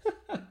 David?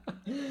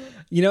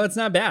 It's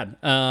not bad.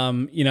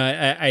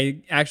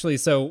 I actually,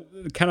 so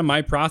kind of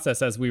my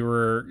process as we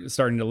were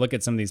starting to look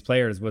at some of these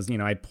players was,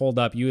 I pulled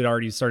up, you had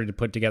already started to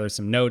put together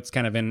some notes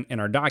kind of in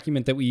our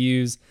document that we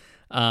use,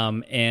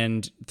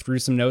 and threw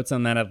some notes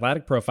on that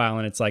athletic profile.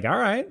 And it's like, all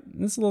right,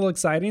 this is a little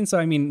exciting. So,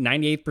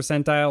 98th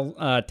percentile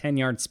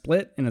 10-yard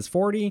split in his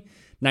 40,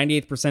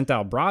 98th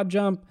percentile broad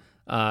jump,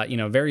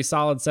 very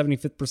solid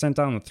 75th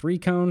percentile on the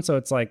 3-cone. So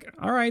it's like,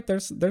 all right,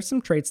 there's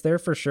some traits there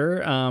for sure.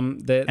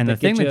 The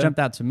thing that jumped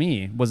out to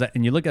me was that,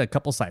 and you look at a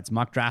couple sites,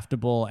 Mock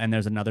Draftable, and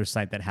there's another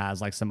site that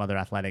has like some other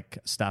athletic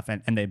stuff,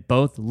 and they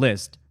both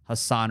list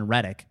Hassan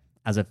Reddick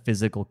as a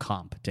physical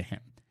comp to him.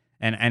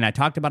 And I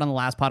talked about on the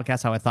last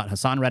podcast how I thought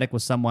Hassan Reddick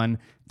was someone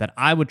that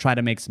I would try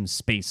to make some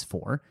space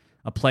for,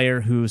 a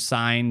player who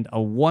signed a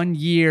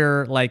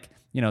 1-year, $6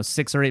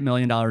 or $8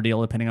 million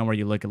deal, depending on where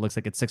you look. It looks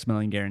like it's $6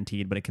 million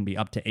guaranteed, but it can be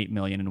up to $8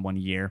 million in 1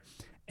 year.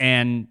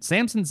 And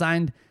Samson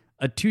signed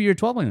a 2-year,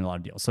 $12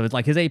 million deal. So it's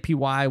like his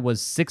APY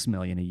was $6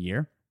 million a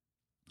year.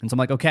 And so I'm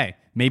like, okay,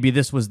 maybe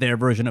this was their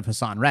version of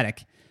Hassan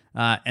Reddick.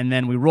 And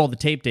then we roll the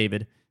tape,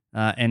 David.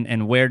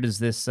 And where does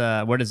this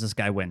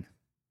guy win?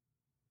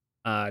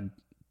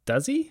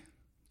 Does he?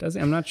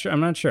 I'm not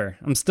sure.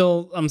 I'm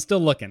still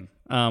looking.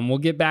 We'll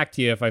get back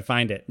to you if I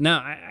find it. No,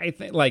 I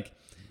think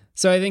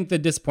So I think the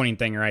disappointing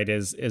thing, right,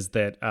 is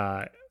that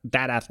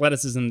that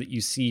athleticism that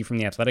you see from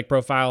the athletic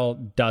profile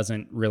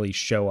doesn't really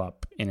show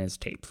up in his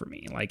tape for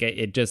me. Like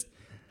it just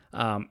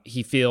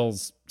he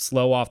feels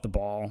slow off the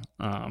ball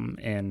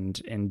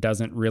and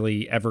doesn't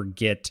really ever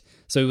get.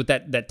 So with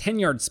that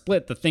 10-yard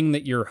split, the thing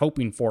that you're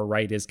hoping for,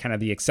 right, is kind of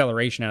the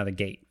acceleration out of the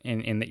gate,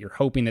 and that you're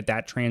hoping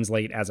that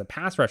translate as a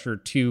pass rusher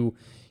to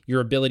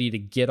your ability to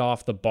get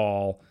off the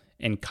ball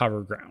and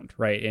cover ground,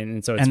 right?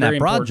 And so it's very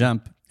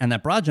important.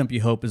 That broad jump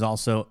you hope is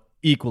also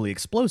equally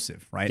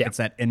explosive, right? Yeah. It's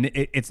that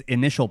it's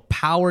initial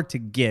power to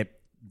get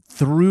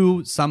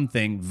through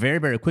something very,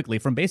 very quickly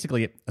from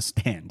basically a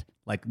stand.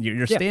 Like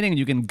you're standing and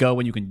you can go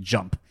and you can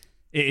jump.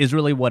 It is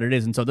really what it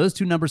is. And so those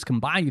two numbers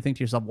combined, you think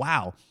to yourself,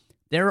 wow,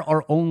 there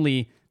are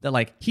only that,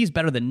 like, he's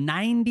better than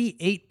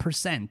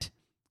 98%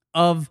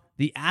 of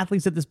the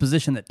athletes at this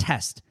position that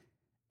test,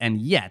 and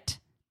yet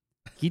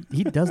he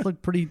does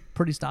look pretty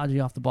stodgy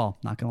off the ball,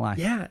 not gonna lie.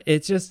 Yeah,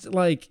 it's just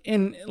like,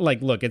 and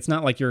like, look, it's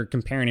not like you're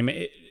comparing him.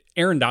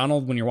 Aaron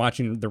Donald, when you're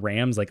watching the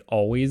Rams, like,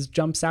 always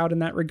jumps out in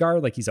that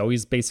regard. Like, he's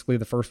always basically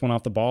the first one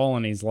off the ball,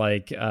 and he's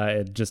like,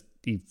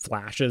 he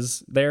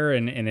flashes there,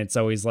 and it's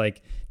always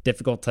like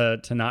difficult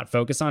to not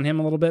focus on him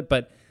a little bit.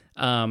 But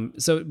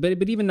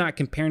but even not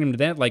comparing him to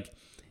that, like,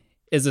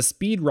 as a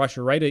speed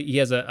rusher, right? He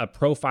has a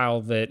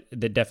profile that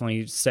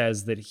definitely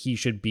says that he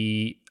should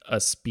be a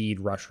speed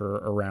rusher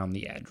around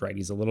the edge, right?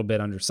 He's a little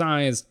bit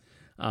undersized.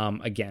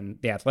 Again,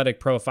 the athletic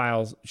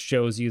profile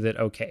shows you that,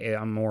 okay,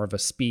 I'm more of a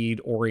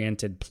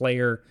speed-oriented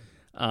player,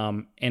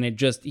 and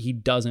he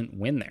doesn't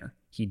win there.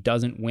 He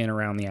doesn't win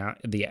around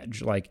the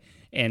edge,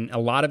 and a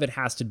lot of it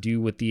has to do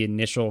with the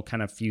initial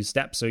kind of few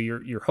steps. So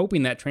you're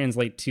hoping that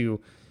translate to,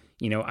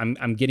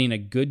 I'm getting a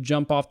good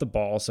jump off the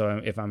ball.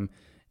 So if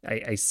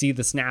I see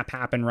the snap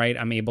happen, right,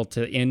 I'm able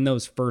to, in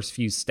those first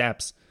few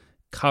steps,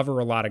 cover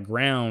a lot of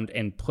ground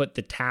and put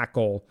the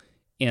tackle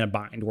in a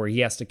bind where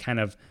he has to kind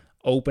of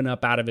open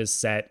up out of his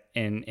set,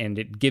 and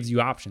it gives you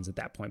options at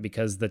that point,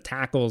 because the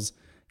tackle's,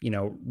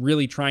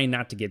 really trying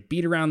not to get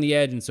beat around the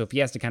edge. And so if he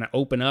has to kind of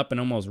open up and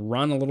almost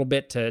run a little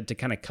bit to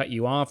kind of cut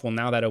you off, well,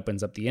 now that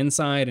opens up the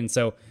inside. And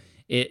so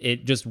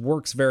it just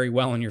works very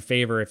well in your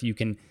favor if you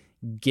can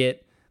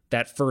get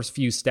that first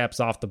few steps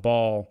off the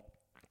ball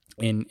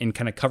and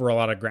kind of cover a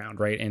lot of ground,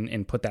 right?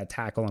 And put that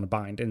tackle in a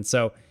bind. And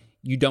so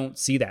you don't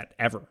see that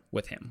ever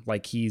with him.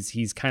 Like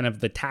he's kind of,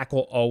 the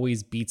tackle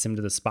always beats him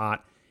to the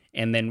spot.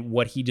 And then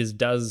what he just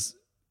does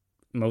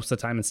most of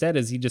the time instead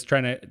is he just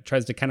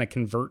tries to kind of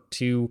convert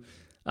to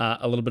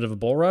a little bit of a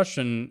bull rush,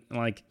 and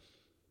like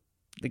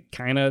it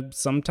kind of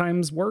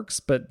sometimes works,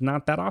 but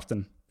not that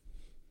often.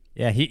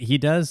 Yeah, he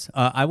does.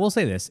 I will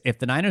say this: if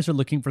the Niners are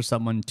looking for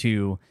someone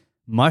to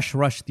mush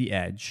rush the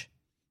edge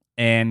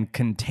and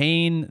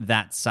contain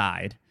that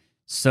side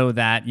so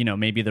that,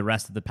 maybe the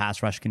rest of the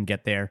pass rush can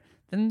get there,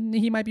 then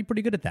he might be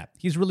pretty good at that.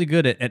 He's really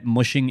good at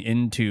mushing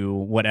into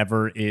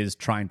whatever is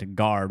trying to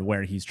guard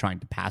where he's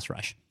trying to pass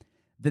rush.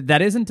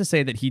 That isn't to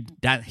say that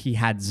he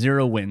had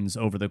 0 wins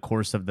over the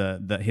course of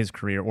his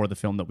career or the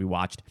film that we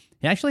watched.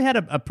 He actually had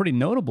a pretty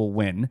notable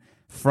win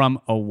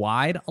from a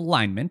wide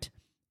alignment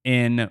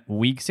in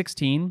Week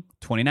 16,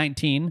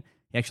 2019.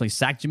 He actually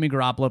sacked Jimmy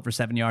Garoppolo for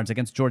 7 yards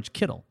against George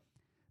Kittle.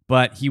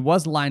 But he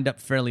was lined up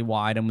fairly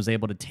wide and was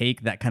able to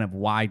take that kind of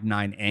wide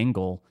 9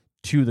 angle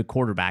to the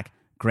quarterback.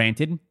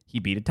 Granted, he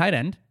beat a tight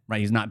end,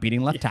 right? He's not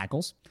beating left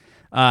tackles.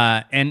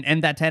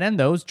 And that tight end,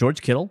 though, is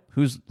George Kittle,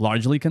 who's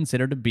largely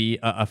considered to be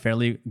a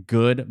fairly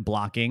good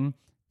blocking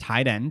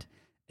tight end.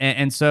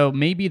 And so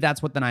maybe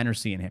that's what the Niners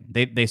see in him.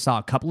 They saw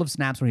a couple of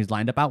snaps where he's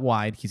lined up out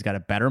wide. He's got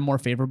a better, more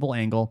favorable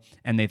angle,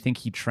 and they think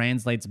he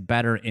translates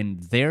better in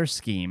their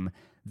scheme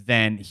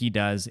than he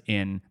does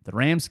in the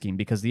Rams scheme.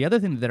 Because the other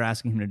thing that they're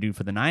asking him to do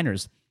for the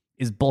Niners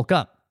is bulk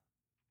up.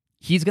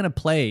 He's going to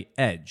play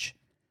edge.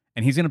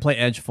 And he's going to play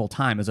edge full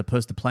time as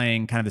opposed to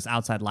playing kind of this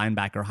outside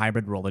linebacker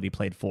hybrid role that he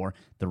played for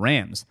the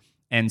Rams.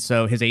 And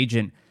so his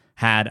agent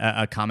had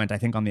a comment, I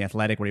think, on The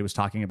Athletic, where he was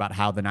talking about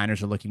how the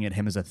Niners are looking at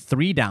him as a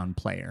 3-down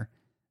player,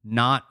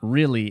 not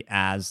really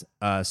as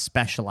a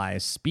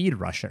specialized speed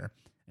rusher.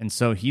 And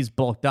so he's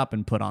bulked up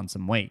and put on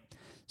some weight.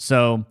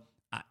 So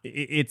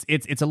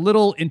it's a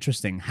little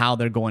interesting how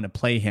they're going to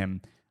play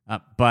him.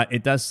 But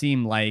it does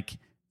seem like,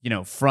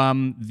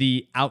 from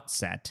the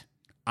outset,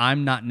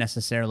 I'm not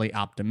necessarily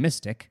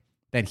optimistic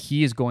that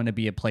he is going to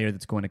be a player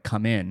that's going to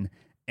come in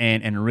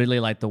and really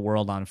light the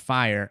world on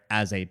fire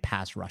as a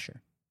pass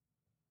rusher.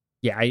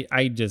 Yeah,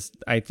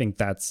 I think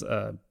that's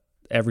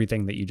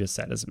everything that you just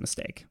said is a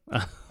mistake.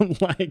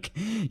 Not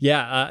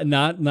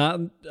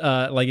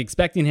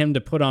expecting him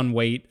to put on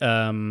weight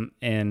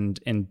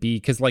and be,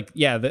 because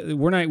we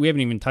haven't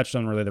even touched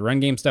on really the run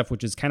game stuff,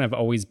 which has kind of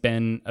always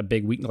been a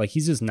big weakness. Like,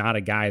 he's just not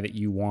a guy that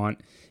you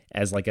want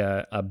as like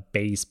a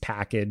base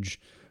package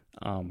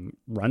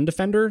run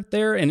defender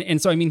there.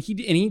 And so, I mean,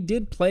 he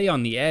did play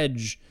on the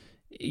edge,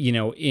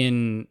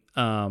 in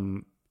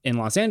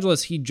Los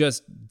Angeles. He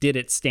just did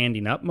it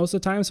standing up most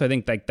of the time. So I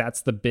think like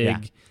that's the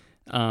big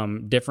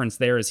difference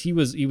there is he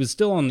was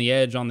still on the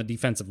edge on the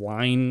defensive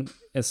line,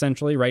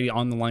 essentially, right?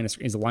 On the line,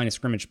 he's a line of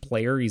scrimmage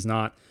player. He's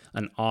not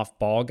an off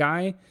ball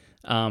guy.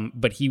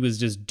 But he was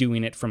just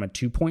doing it from a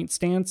 2-point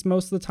stance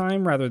most of the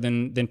time rather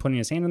than putting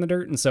his hand in the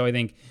dirt. And so I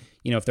think,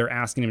 if they're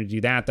asking him to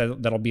do that,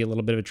 that'll be a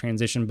little bit of a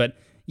transition. But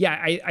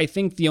yeah, I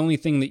think the only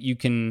thing that you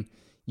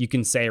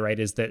can say, right,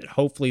 is that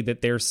hopefully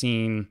that they're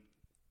seeing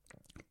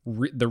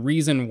the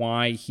reason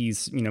why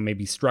he's,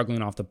 maybe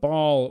struggling off the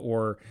ball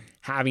or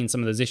having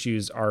some of those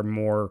issues are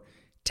more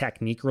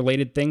technique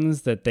related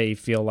things that they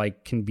feel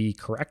like can be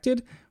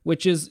corrected,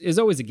 which is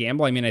always a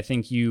gamble. I mean, I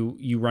think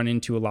you run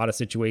into a lot of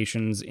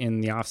situations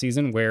in the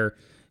offseason where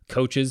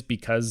coaches,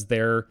 because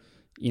they're,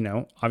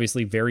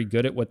 obviously very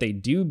good at what they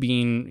do,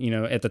 being,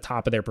 at the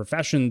top of their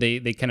profession,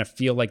 they kind of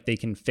feel like they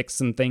can fix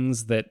some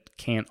things that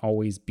can't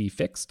always be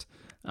fixed.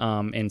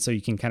 And so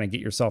you can kind of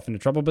get yourself into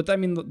trouble. But I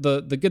mean,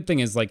 the good thing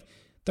is, like,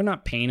 they're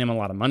not paying him a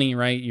lot of money,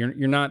 right?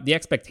 You're not, the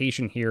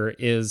expectation here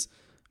is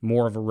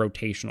more of a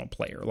rotational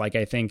player. Like,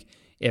 I think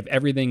if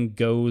everything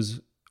goes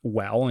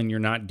well and you're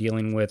not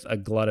dealing with a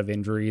glut of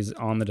injuries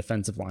on the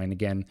defensive line,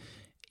 again,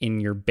 in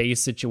your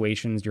base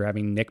situations, you're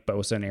having Nick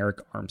Bosa and Eric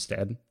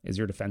Armstead as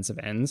your defensive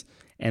ends.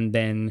 And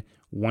then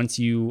once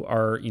you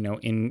are,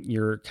 in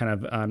your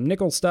kind of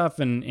nickel stuff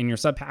and in your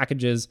sub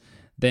packages,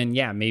 then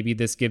yeah, maybe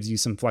this gives you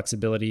some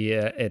flexibility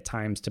at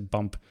times to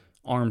bump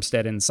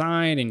Armstead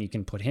inside and you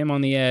can put him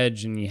on the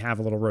edge and you have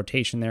a little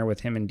rotation there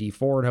with him and D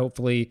Ford,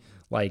 hopefully.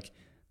 Like,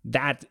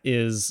 that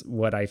is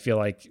what I feel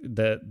like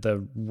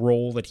the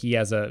role that he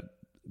has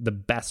the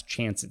best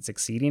chance at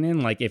succeeding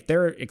in. Like, if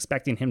they're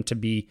expecting him to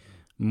be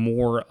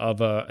more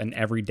of an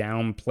every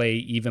down play,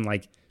 even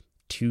like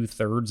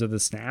 2/3 of the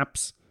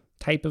snaps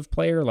type of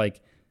player,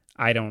 like,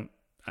 I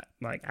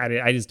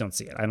just don't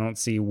see it. I don't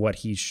see what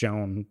he's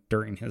shown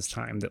during his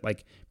time that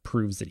like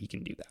proves that he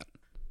can do that.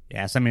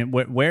 Yes, I mean,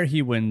 where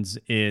he wins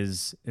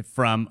is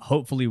from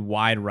hopefully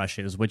wide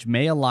rushes, which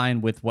may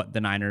align with what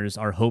the Niners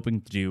are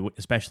hoping to do,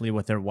 especially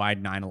with their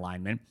wide 9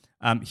 alignment.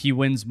 He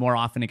wins more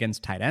often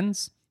against tight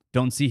ends.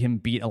 Don't see him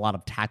beat a lot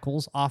of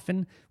tackles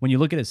often. When you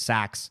look at his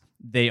sacks,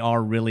 they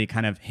are really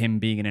kind of him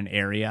being in an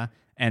area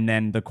and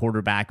then the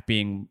quarterback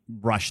being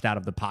rushed out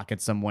of the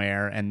pocket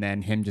somewhere and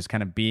then him just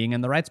kind of being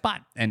in the right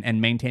spot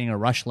and maintaining a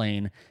rush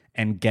lane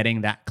and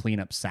getting that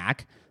cleanup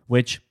sack,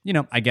 which,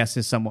 I guess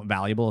is somewhat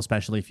valuable,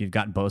 especially if you've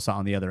got Bosa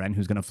on the other end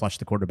who's going to flush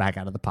the quarterback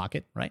out of the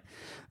pocket, right?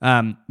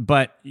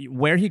 But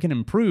where he can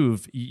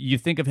improve, you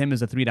think of him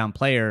as a 3-down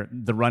player.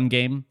 The run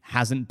game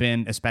hasn't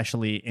been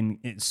especially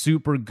in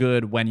super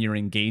good when you're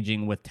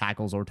engaging with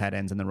tackles or tight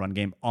ends in the run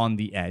game on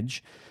the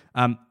edge.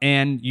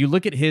 And you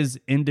look at his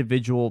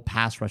individual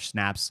pass rush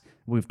snaps.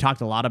 We've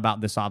talked a lot about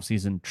this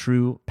offseason,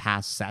 true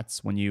pass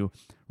sets, when you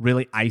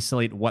really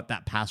isolate what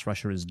that pass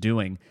rusher is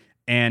doing.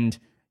 And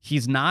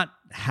he's not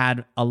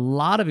had a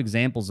lot of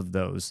examples of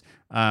those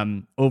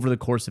over the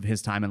course of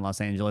his time in Los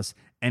Angeles,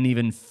 and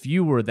even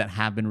fewer that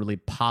have been really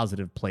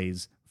positive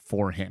plays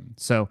for him.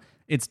 So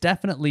it's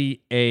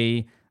definitely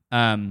I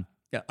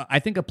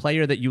think a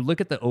player that you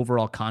look at the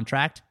overall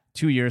contract,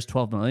 2 years,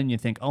 $12 million, you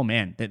think, oh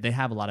man, they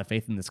have a lot of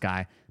faith in this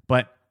guy,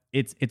 but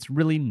it's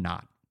really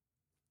not.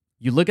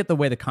 You look at the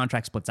way the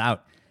contract splits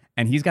out,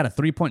 and he's got a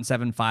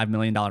 $3.75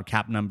 million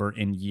cap number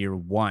in year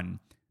 1,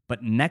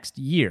 but next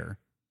year,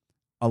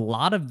 a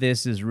lot of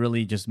this is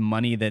really just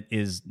money that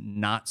is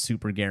not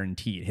super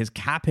guaranteed. His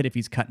cap hit if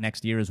he's cut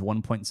next year is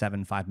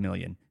 $1.75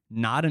 million,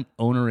 not an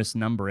onerous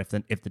number if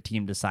the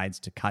team decides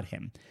to cut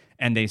him.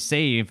 And they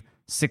save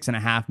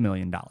 $6.5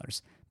 million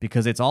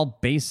because it's all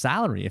base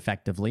salary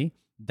effectively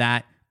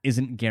that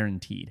isn't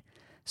guaranteed.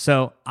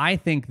 So I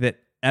think that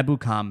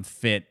Ebukam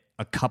fit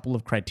a couple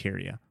of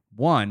criteria.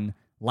 1,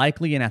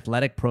 likely an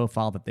athletic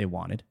profile that they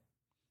wanted.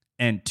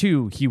 And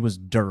 2, he was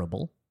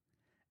durable.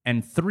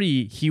 And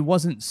 3, he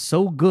wasn't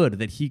so good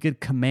that he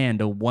could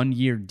command a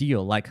 1-year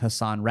deal like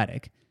Hassan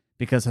Reddick,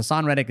 because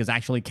Hassan Reddick is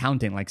actually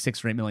counting like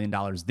 $6 or $8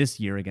 million this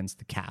year against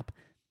the cap.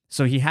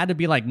 So he had to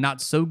be like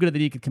not so good that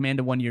he could command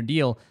a 1-year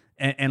deal,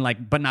 and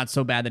like, but not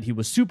so bad that he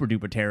was super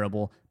duper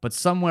terrible, but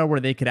somewhere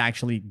where they could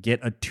actually get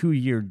a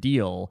 2-year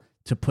deal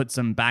to put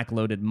some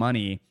backloaded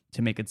money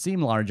to make it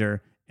seem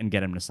larger and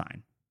get him to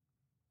sign.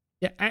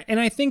 Yeah, and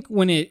I think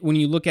when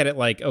you look at it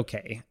like,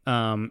 okay,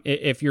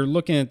 if you're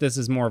looking at this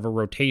as more of a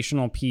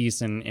rotational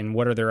piece and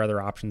what are their other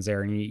options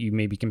there, and you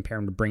maybe compare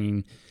them to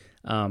bringing,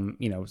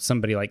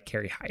 somebody like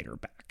Kerry Hyder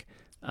back.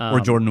 Or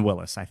Jordan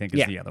Willis, I think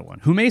is the other one,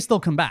 who may still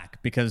come back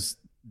because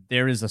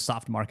there is a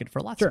soft market for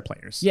lots of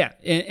players. Yeah,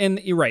 and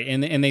you're right,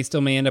 and they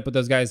still may end up with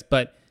those guys,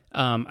 but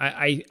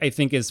I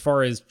think as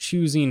far as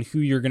choosing who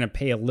you're going to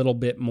pay a little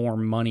bit more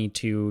money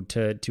to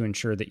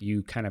ensure that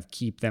you kind of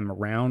keep them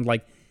around,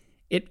 like,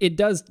 It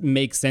does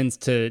make sense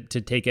to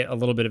take a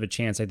little bit of a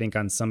chance, I think,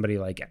 on somebody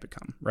like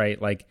Ebukam,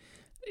 right? Like,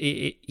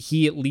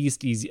 he at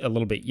least he's a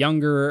little bit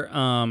younger,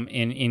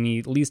 and he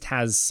at least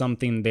has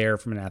something there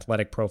from an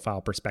athletic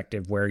profile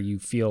perspective where you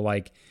feel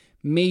like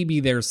maybe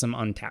there's some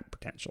untapped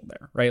potential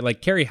there, right?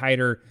 Like Kerry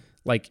Hyder,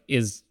 like,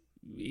 is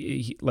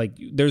like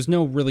there's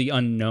no really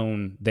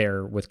unknown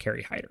there with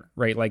Kerry Hyder,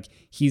 right? Like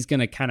he's going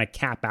to kind of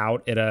cap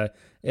out at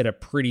a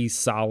pretty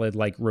solid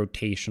like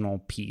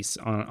rotational piece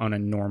on a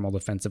normal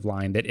defensive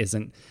line that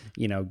isn't,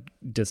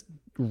 just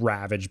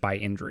ravaged by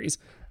injuries.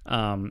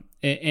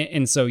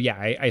 And so, yeah,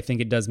 I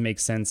think it does make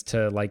sense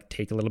to like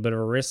take a little bit of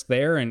a risk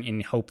there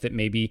and hope that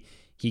maybe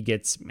he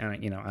gets, I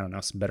don't know,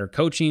 some better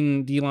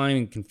coaching D-line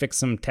and can fix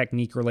some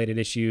technique related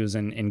issues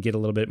and get a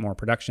little bit more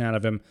production out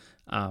of him.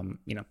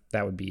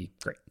 That would be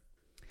great.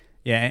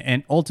 Yeah.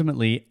 And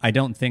ultimately, I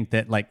don't think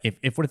that like,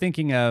 if we're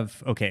thinking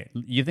of, okay,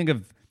 you think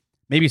of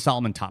maybe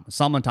Solomon Thomas.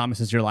 Solomon Thomas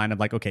is your line of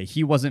like, okay,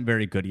 he wasn't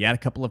very good. He had a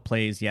couple of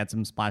plays. He had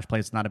some splash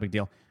plays. It's not a big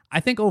deal.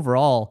 I think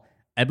overall,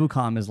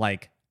 Ebukam is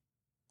like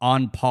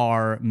on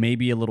par,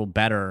 maybe a little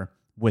better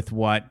with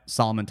what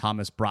Solomon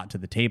Thomas brought to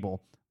the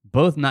table.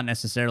 Both not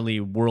necessarily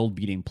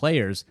world-beating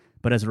players,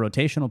 but as a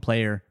rotational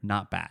player,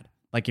 not bad.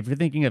 Like if you're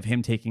thinking of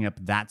him taking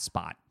up that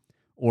spot,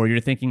 or you're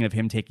thinking of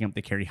him taking up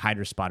the Kerry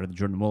Hyder spot or the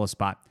Jordan Willis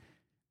spot,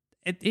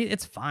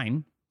 it's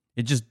fine.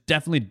 It just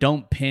definitely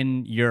don't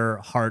pin your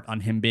heart on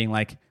him being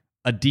like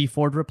a D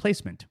Ford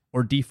replacement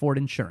or D Ford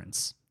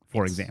insurance,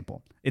 for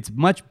example. It's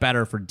much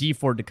better for D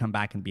Ford to come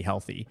back and be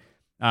healthy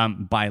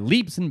by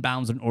leaps and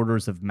bounds and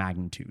orders of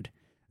magnitude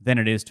than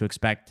it is to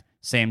expect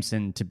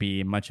Samson to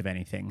be much of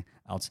anything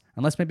else,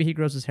 unless maybe he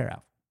grows his hair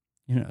out.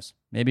 Who knows?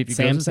 Maybe if he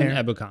grows his hair,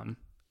 Ebukam,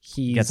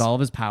 he gets all of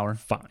his power.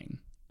 Fine.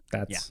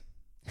 That's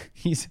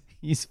he's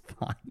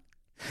fine.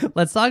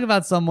 Let's talk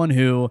about someone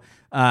who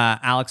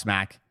Alex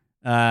Mack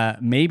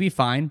may be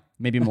fine,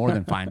 maybe more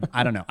than fine.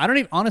 I don't know. I don't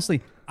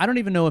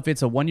even know if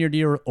it's a 1-year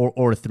deal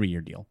or a 3-year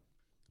deal,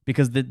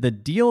 because the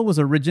deal was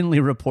originally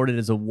reported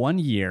as a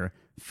 1-year,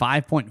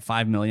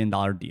 $5.5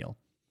 million deal.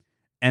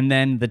 And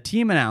then the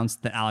team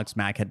announced that Alex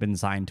Mack had been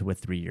signed to a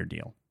 3-year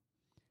deal.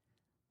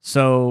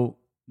 So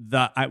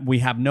we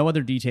have no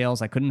other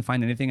details. I couldn't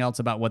find anything else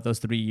about what those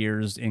 3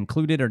 years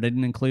included or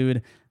didn't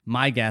include.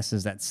 My guess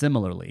is that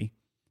similarly,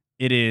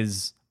 it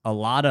is a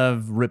lot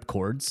of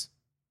ripcords,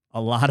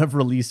 a lot of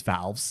release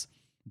valves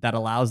that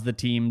allows the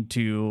team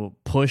to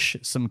push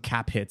some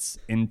cap hits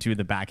into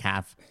the back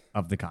half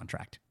of the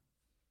contract.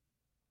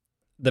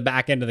 The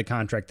back end of the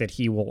contract that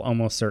he will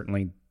almost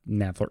certainly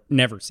never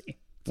see.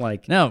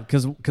 Like no,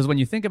 because when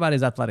you think about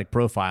his athletic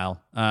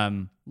profile,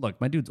 look,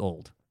 my dude's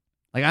old.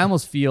 Like I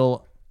almost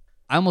feel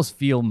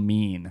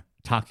mean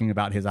talking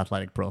about his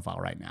athletic profile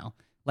right now.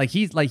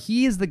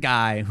 He is the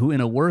guy who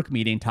in a work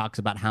meeting talks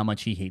about how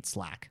much he hates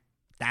Slack.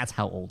 That's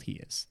how old he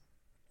is.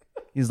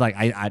 He's like,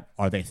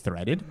 are they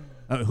threaded?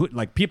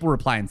 People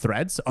reply in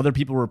threads. Other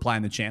people reply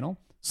in the channel.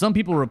 Some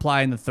people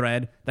reply in the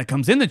thread that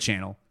comes in the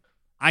channel.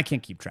 I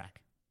can't keep track.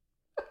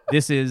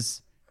 This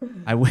is,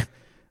 I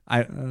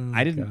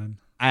didn't. God.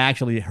 I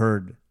actually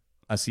heard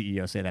a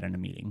CEO say that in a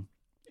meeting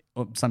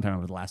sometime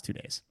over the last 2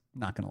 days.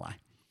 Not gonna lie.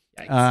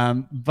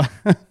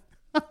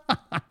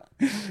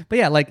 But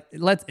yeah, like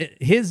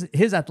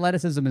his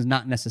athleticism is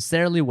not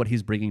necessarily what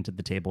he's bringing to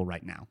the table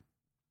right now.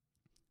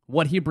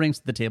 What he brings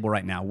to the table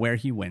right now, where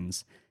he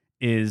wins,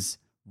 is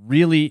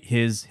really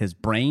his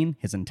brain,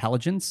 his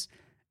intelligence,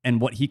 and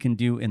what he can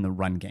do in the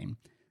run game.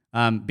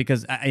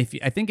 Because I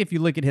think if you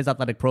look at his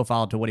athletic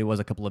profile to what he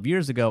was a couple of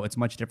years ago, it's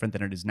much different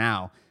than it is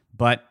now.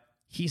 But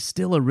he's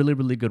still a really,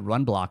 really good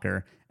run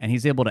blocker, and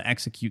he's able to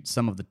execute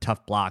some of the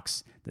tough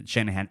blocks that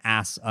Shanahan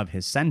asks of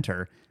his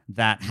center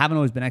that haven't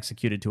always been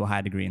executed to a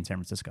high degree in San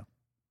Francisco.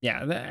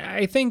 Yeah,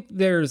 I think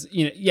there's,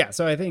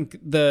 so I think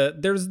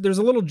there's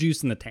a little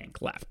juice in the tank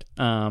left.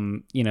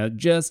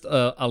 Just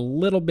a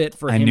little bit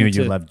for him. I knew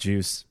you loved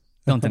juice.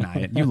 Don't deny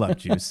it. You love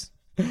juice.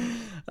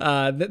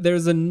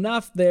 There's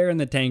enough there in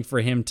the tank for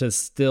him to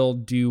still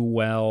do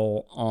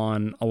well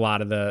on a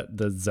lot of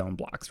the zone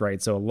blocks, right?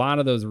 So a lot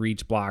of those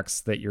reach blocks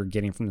that you're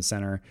getting from the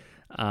center,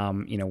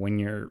 when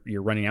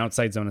you're running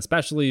outside zone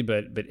especially,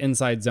 but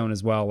inside zone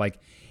as well, like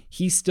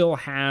he still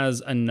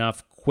has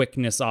enough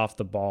quickness off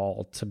the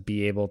ball to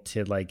be able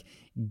to like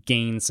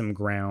gain some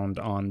ground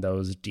on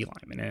those D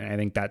linemen. And I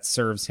think that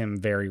serves him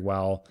very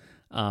well.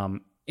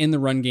 In the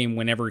run game,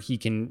 whenever he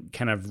can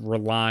kind of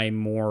rely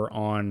more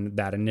on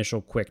that initial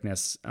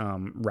quickness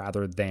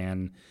rather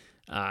than,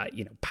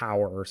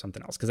 power or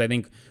something else. Because I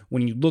think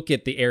when you look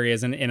at the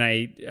areas, and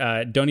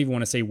I don't even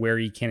want to say where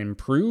he can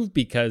improve,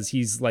 because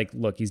he's like,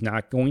 look, he's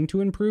not going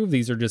to improve.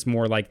 These are just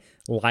more like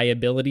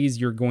liabilities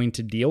you're going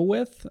to deal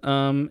with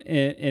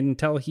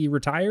until he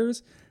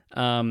retires.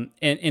 And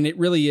it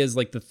really is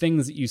like the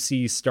things that you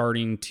see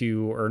starting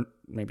to, or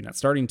maybe not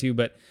starting to,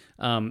 but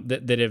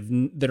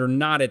that are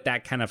not at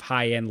that kind of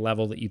high end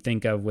level that you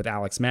think of with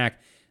Alex Mack.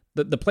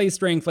 The play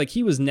strength, like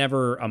he was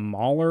never a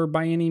mauler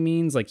by any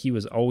means. Like he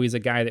was always a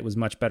guy that was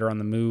much better on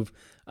the move.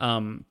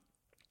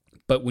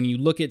 But when you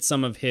look at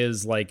some of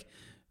his like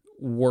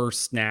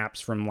worst snaps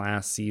from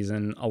last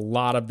season, a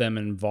lot of them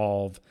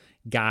involve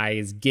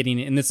guys getting,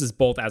 and this is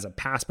both as a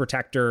pass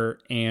protector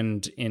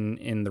and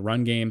in the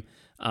run game.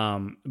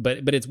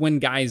 But it's when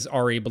guys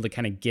are able to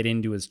kind of get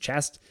into his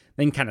chest,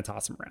 then kind of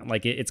toss him around.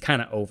 Like it's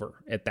kind of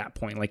over at that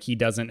point. Like he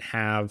doesn't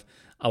have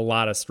a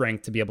lot of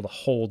strength to be able to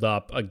hold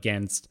up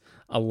against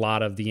a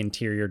lot of the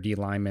interior D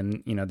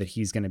linemen, that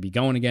he's going to be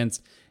going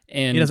against.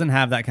 And he doesn't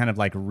have that kind of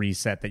like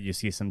reset that you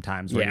see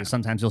sometimes where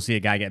sometimes you'll see a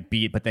guy get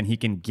beat, but then he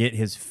can get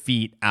his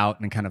feet out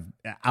and kind of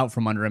out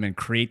from under him and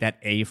create that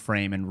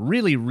A-frame and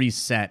really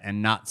reset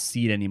and not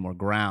cede any more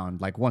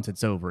ground. Like once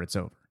it's over, it's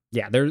over.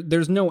 Yeah,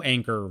 there's no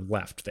anchor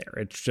left there.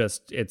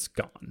 It's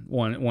gone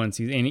once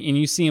he's and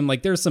you see him,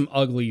 like, there's some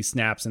ugly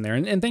snaps in there,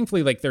 and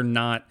thankfully, like, they're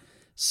not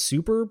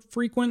super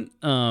frequent.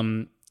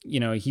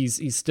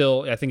 He's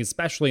still, I think,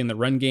 especially in the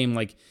run game,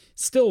 like,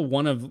 still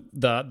one of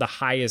the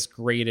highest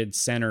graded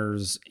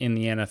centers in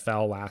the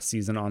NFL last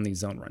season on these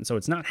zone runs. So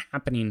it's not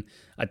happening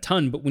a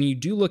ton. But when you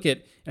do look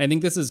at, and I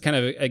think this is kind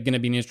of going to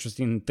be an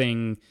interesting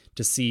thing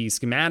to see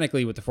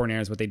schematically with the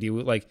 49ers, what they do.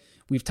 Like,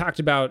 we've talked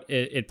about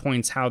at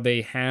points how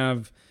they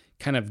have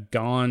kind of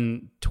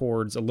gone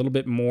towards a little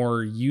bit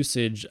more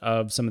usage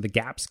of some of the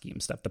gap scheme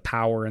stuff, the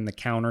power and the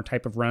counter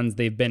type of runs.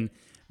 They've been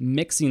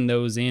mixing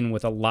those in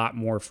with a lot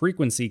more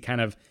frequency,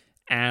 kind of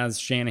as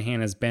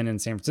Shanahan has been in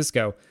San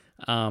Francisco.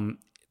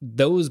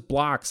 Those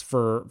blocks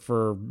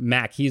for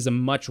Mac, he's a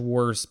much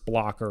worse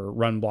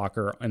run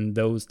blocker and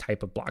those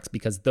type of blocks,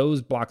 because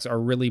those blocks are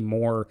really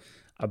more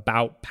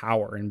about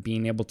power and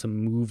being able to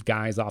move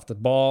guys off the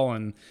ball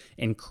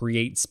and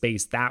create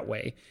space that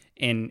way.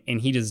 And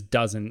he just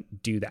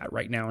doesn't do that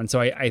right now. And so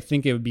I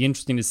think it would be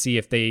interesting to see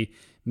if they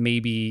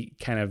maybe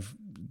kind of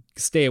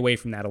stay away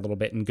from that a little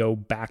bit and go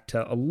back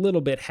to a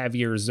little bit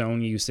heavier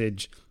zone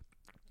usage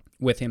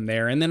with him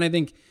there. And then I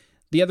think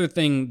the other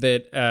thing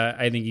that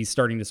I think he's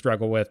starting to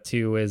struggle with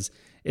too is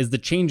the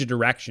change of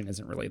direction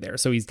isn't really there.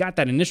 So he's got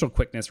that initial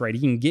quickness, right?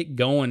 He can get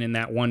going in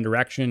that one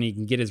direction. He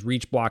can get his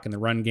reach block in the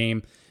run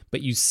game.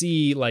 But you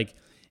see, like,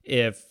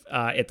 if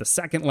at the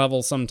second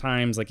level,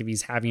 sometimes, like, if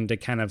he's having to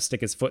kind of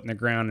stick his foot in the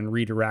ground and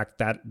redirect,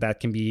 that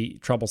can be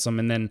troublesome.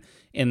 And then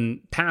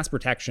in pass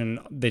protection,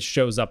 this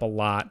shows up a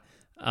lot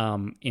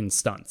in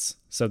stunts.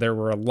 So there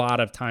were a lot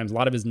of times, a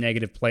lot of his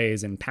negative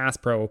plays in pass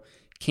pro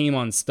came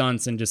on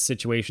stunts and just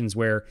situations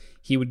where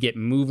he would get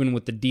moving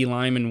with the D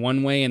lineman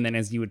one way, and then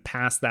as you would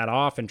pass that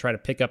off and try to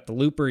pick up the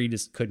looper, he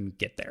just couldn't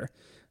get there.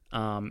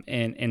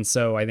 And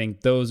so I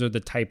think those are the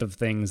type of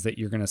things that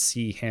you're going to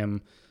see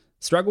him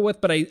struggle with.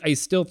 But I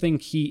still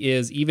think he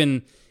is,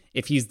 even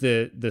if he's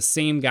the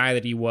same guy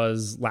that he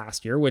was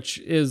last year, which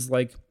is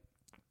like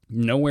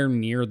nowhere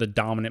near the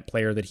dominant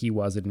player that he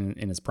was in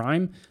his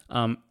prime,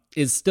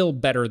 is still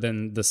better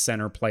than the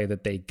center play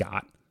that they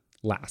got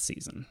last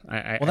season.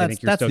 I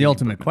think that's the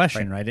ultimate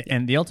question, right? Yeah.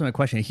 And the ultimate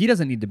question, he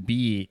doesn't need to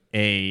be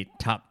a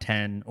top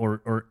 10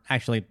 or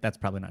actually that's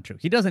probably not true.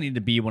 He doesn't need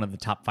to be one of the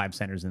top 5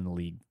 centers in the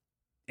league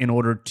in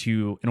order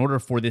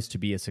for this to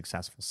be a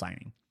successful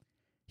signing.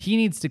 He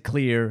needs to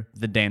clear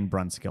the Dan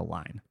Brunskill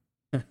line.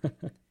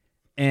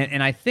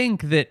 and I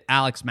think that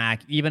Alex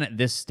Mack, even at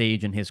this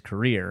stage in his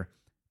career,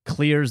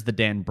 clears the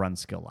Dan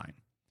Brunskill line.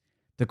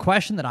 The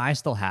question that I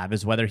still have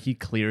is whether he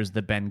clears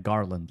the Ben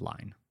Garland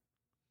line.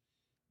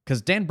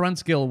 Because Dan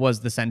Brunskill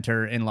was the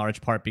center in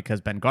large part because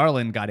Ben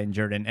Garland got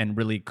injured and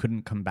really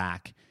couldn't come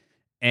back.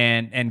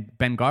 And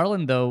Ben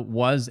Garland, though,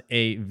 was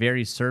a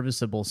very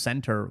serviceable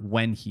center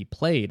when he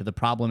played. The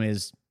problem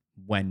is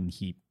when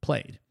he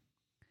played.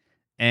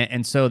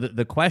 And so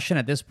the question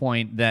at this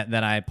point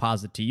that I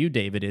posit to you,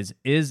 David,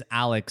 is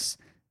Alex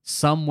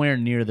somewhere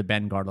near the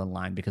Ben Garland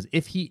line? Because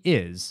if he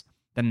is,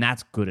 then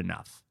that's good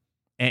enough.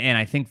 And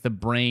I think the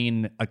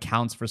brain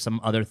accounts for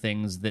some other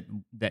things that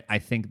I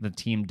think the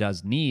team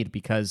does need,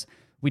 because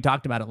we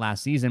talked about it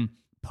last season.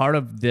 Part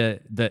of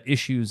the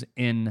issues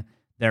in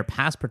their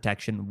pass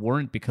protection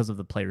weren't because of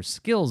the players'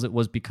 skills. It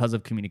was because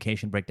of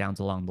communication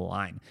breakdowns along the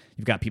line.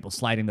 You've got people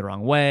sliding the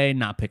wrong way,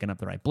 not picking up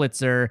the right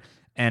blitzer,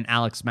 and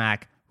Alex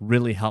Mack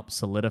really helped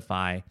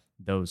solidify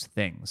those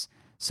things.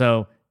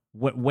 So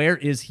where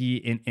is he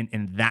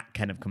in that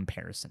kind of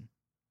comparison?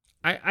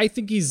 I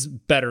think he's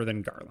better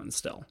than Garland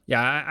still.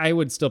 Yeah, I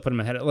would still put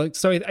him ahead.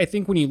 So I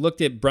think when you looked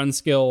at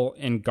Brunskill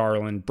and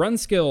Garland,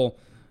 Brunskill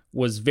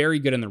was very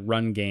good in the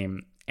run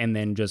game and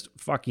then just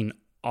fucking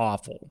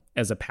awful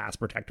as a pass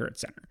protector at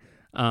center.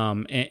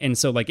 And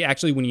so, like,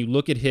 actually, when you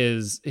look at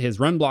his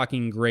run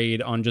blocking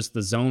grade on just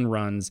the zone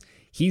runs,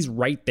 he's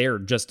right there,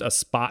 just a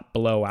spot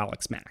below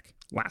Alex Mack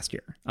last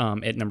year.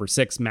 At number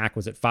 6, Mack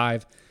was at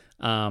 5.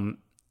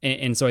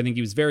 And so I think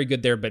he was very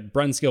good there, but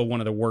Brunskill,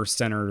 one of the worst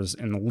centers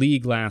in the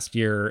league last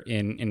year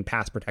in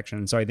pass protection.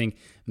 And so I think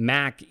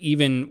Mack,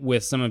 even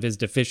with some of his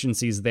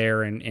deficiencies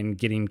there and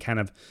getting kind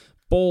of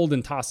bowled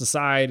and tossed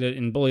aside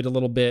and bullied a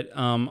little bit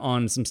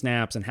on some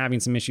snaps and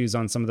having some issues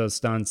on some of those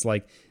stunts,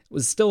 like,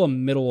 was still a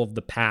middle of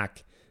the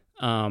pack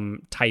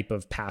type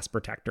of pass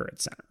protector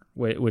at center,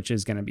 which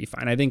is going to be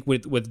fine. I think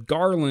with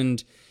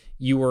Garland,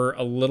 you were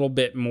a little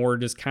bit more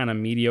just kind of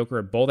mediocre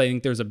at both. I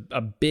think there's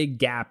a big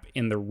gap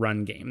in the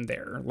run game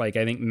there. Like,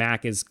 I think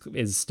Mack is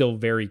still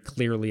very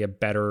clearly a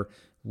better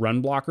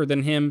run blocker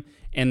than him.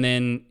 And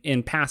then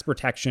in pass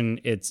protection,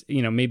 it's,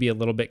 maybe a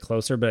little bit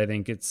closer, but I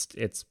think it's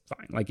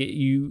fine. Like,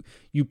 you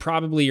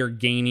probably are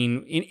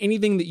gaining in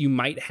anything that you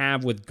might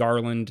have with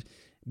Garland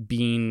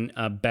being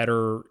a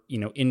better,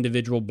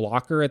 individual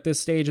blocker at this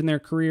stage in their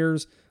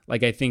careers.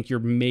 Like, I think you're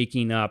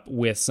making up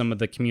with some of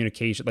the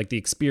communication, like the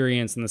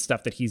experience and the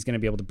stuff that he's going to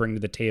be able to bring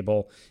to the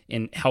table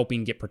in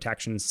helping get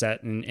protection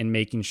set and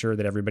making sure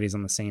that everybody's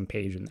on the same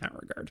page in that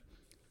regard.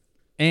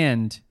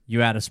 And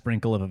you add a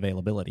sprinkle of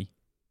availability.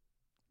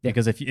 Yeah.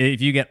 Because if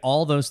you get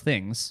all those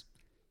things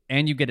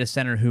and you get a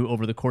center who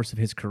over the course of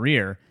his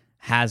career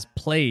has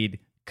played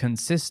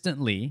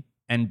consistently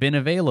and been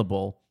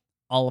available,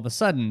 all of a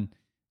sudden,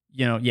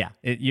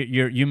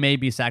 you may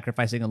be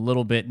sacrificing a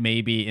little bit,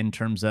 maybe in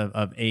terms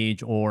of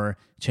age or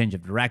change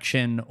of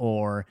direction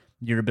or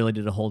your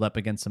ability to hold up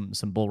against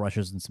some bull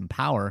rushers and some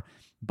power.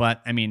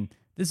 But I mean,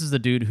 this is a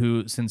dude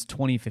who since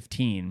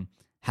 2015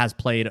 has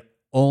played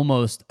over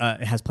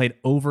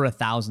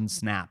 1,000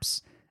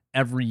 snaps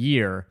every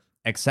year,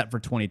 except for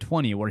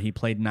 2020, where he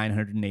played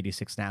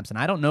 986 snaps. And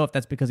I don't know if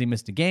that's because he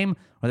missed a game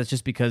or that's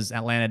just because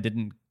Atlanta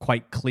didn't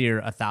quite clear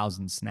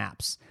 1,000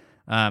 snaps.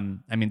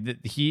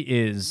 He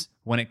is,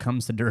 when it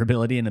comes to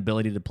durability and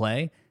ability to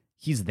play,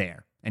 he's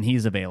there and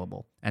he's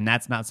available. And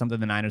that's not something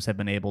the Niners have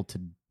been able to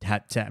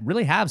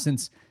really have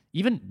since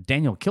even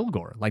Daniel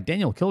Kilgore. Like,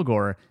 Daniel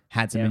Kilgore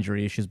had some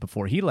injury issues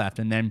before he left.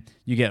 And then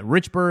you get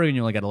Richburg and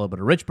you only got a little bit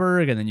of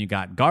Richburg. And then you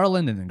got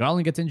Garland and then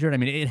Garland gets injured. I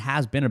mean, it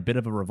has been a bit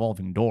of a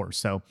revolving door.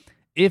 So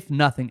if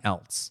nothing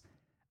else,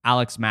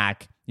 Alex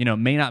Mack,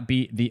 may not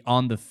be the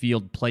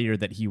on-the-field player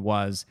that he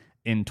was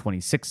in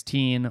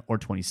 2016 or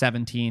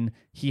 2017.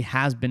 He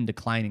has been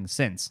declining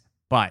since.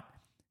 But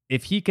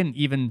if he can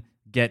even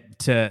get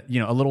to,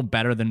 a little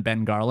better than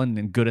Ben Garland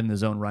and good in the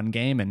zone run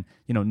game and,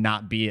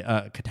 not be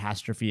a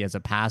catastrophe as a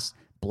pass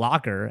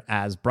blocker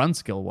as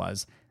Brunskill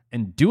was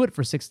and do it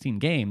for 16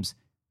 games,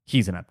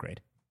 he's an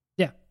upgrade.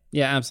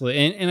 Yeah,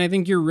 absolutely. And I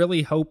think you're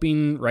really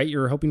hoping, right?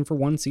 You're hoping for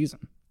one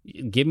season.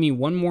 Give me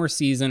one more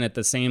season at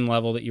the same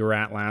level that you were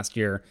at last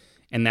year,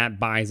 and that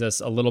buys us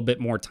a little bit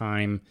more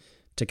time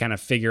to kind of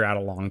figure out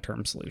a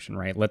long-term solution,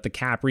 right? Let the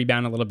cap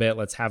rebound a little bit.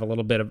 Let's have a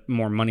little bit of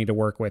more money to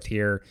work with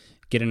here,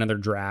 get another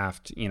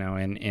draft,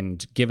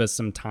 and give us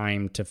some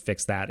time to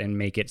fix that and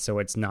make it so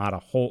it's not a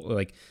whole,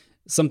 like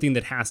something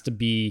that has to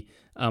be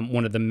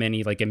one of the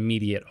many like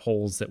immediate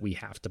holes that we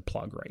have to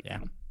plug right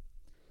now.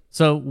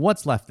 So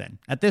what's left then?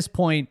 At this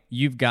point,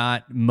 you've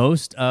got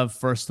most of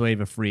first wave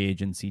of free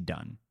agency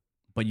done,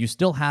 but you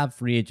still have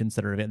free agents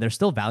that are, there's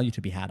still value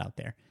to be had out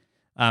there.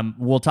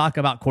 We'll talk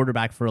about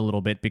quarterback for a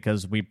little bit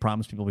because we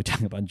promised people we'd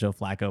talk about Joe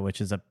Flacco,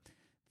 which is a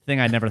thing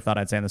I never thought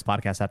I'd say on this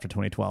podcast after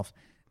 2012.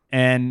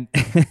 And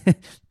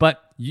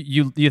but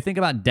you think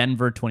about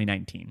Denver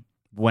 2019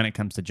 when it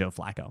comes to Joe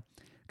Flacco,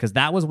 because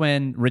that was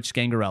when Rich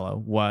Scangarello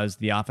was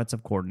the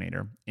offensive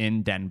coordinator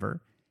in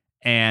Denver,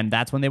 and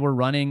that's when they were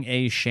running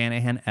a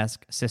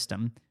Shanahan-esque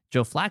system.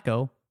 Joe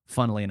Flacco,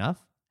 funnily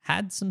enough,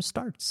 had some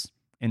starts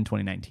in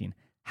 2019.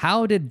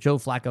 How did Joe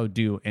Flacco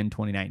do in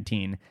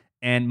 2019?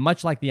 And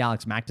much like the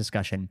Alex Mack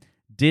discussion,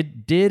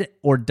 did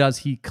or does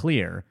he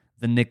clear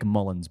the Nick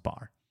Mullins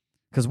bar?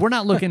 Because we're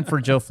not looking for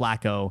Joe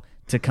Flacco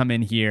to come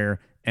in here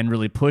and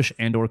really push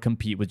and or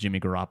compete with Jimmy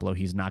Garoppolo.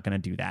 He's not going to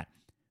do that.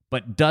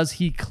 But does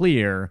he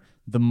clear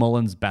the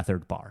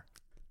Mullins-Beathard bar?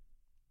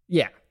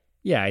 Yeah,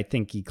 I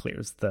think he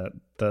clears the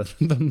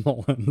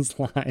Mullins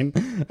line.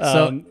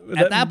 So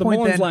at that the point,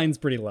 Mullins then, line's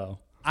pretty low.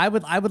 I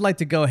would like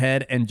to go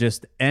ahead and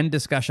just end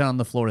discussion on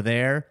the floor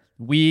there.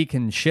 We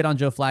can shit on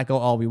Joe Flacco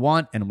all we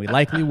want, and we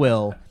likely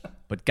will.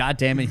 But God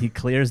damn it, he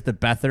clears the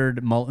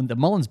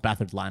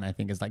Mullins-Beathard line, I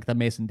think, is like the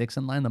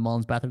Mason-Dixon line, the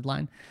Mullins-Beathard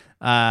line.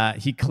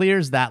 He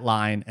clears that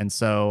line, and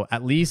so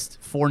at least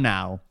for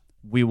now,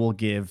 we will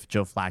give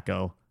Joe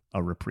Flacco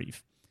a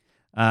reprieve.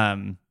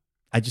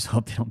 I just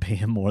hope they don't pay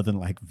him more than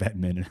like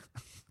Vetman.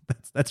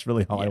 That's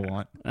really all I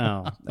want.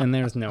 Oh, and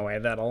there's no way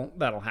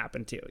that'll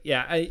happen too.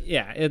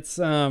 It's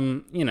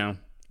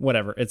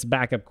whatever. It's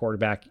backup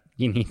quarterback.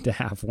 You need to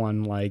have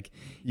one. Like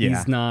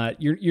he's not.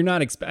 You're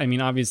not. I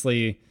mean,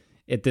 obviously,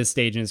 at this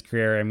stage in his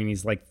career, I mean,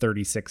 he's like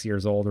 36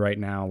 years old right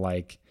now.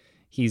 Like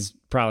he's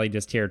probably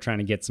just here trying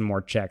to get some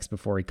more checks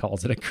before he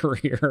calls it a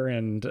career.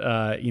 And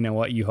you know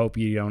what? You hope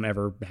you don't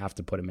ever have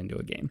to put him into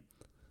a game.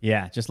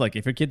 Yeah, just like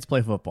if your kids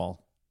play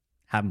football,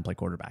 have them play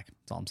quarterback.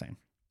 That's all I'm saying.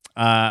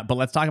 But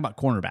let's talk about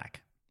cornerback,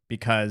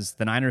 because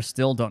the Niners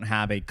still don't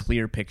have a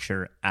clear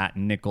picture at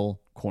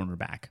nickel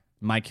cornerback.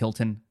 Mike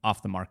Hilton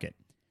off the market.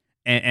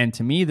 And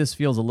to me, this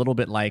feels a little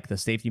bit like the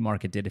safety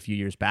market did a few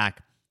years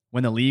back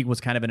when the league was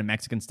kind of in a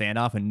Mexican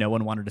standoff and no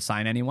one wanted to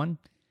sign anyone.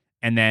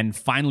 And then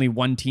finally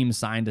one team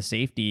signed a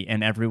safety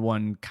and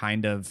everyone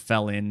kind of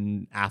fell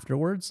in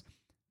afterwards.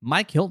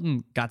 Mike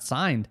Hilton got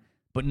signed,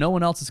 but no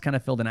one else has kind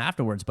of filled in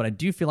afterwards. But I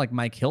do feel like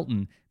Mike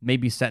Hilton may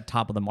be set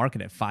top of the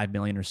market at $5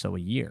 million or so a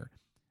year.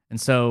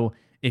 And so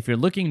if you're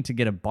looking to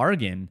get a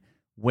bargain,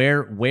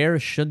 where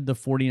should the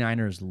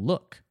 49ers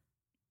look?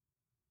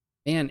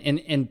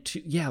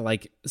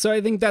 So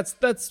I think that's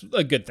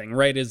a good thing,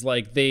 right? Is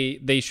like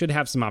they should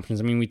have some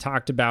options. I mean, we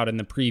talked about in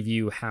the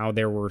preview how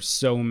there were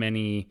so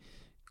many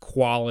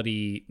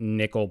quality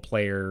nickel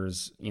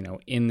players,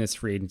 in this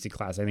free agency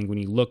class. I think when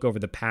you look over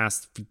the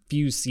past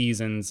few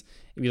seasons,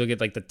 if you look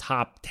at like the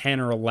top 10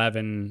 or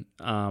 11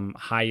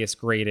 highest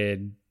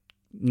graded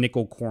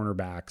nickel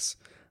cornerbacks,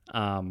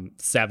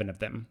 7 of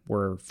them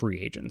were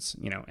free agents,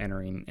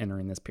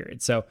 entering this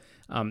period. So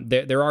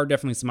there are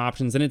definitely some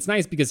options, and it's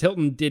nice because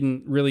Hilton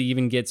didn't really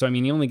even get. So I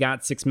mean, he only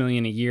got $6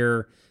 million a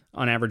year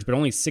on average, but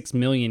only $6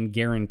 million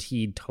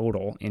guaranteed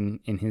total in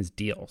his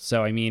deal.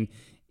 So I mean,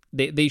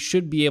 they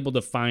should be able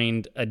to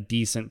find a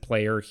decent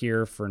player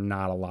here for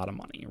not a lot of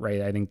money, right?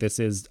 I think this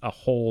is a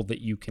hole that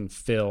you can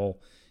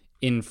fill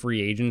in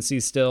free agency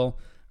still.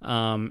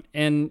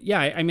 And yeah,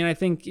 I mean, I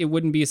think it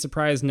wouldn't be a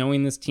surprise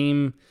knowing this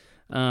team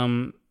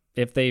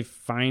if they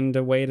find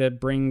a way to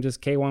bring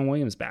just K'Waun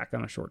Williams back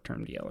on a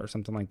short-term deal or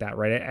something like that,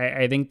 right?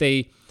 I think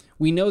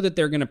we know that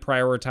they're going to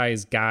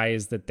prioritize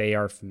guys that they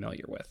are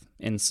familiar with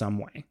in some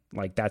way.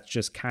 Like that's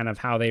just kind of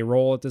how they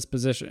roll at this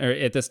position or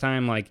at this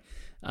time. Like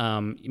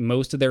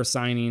most of their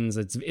signings,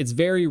 it's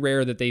very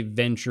rare that they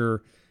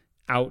venture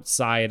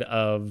outside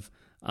of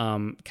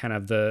kind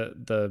of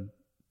the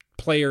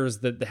players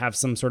that have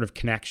some sort of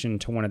connection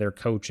to one of their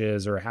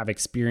coaches or have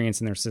experience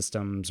in their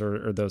systems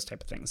or those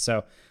type of things.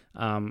 So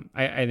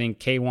I think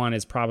K'Waun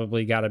has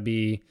probably got to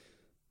be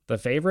the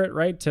favorite,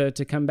 right,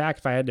 to come back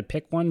if I had to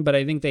pick one. But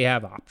I think they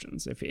have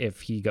options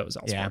if he goes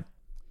elsewhere.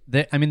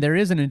 Yeah. There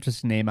is an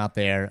interesting name out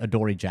there,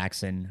 Adoree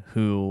Jackson,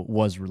 who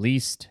was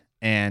released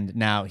and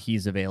now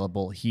he's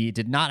available. He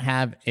did not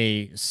have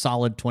a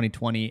solid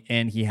 2020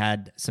 and he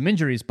had some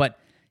injuries, but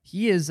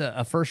he is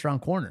a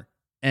first-round corner.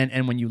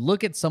 And when you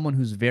look at someone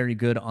who's very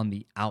good on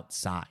the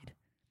outside,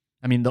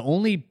 I mean, the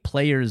only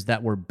players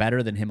that were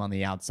better than him on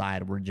the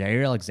outside were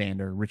Jair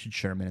Alexander, Richard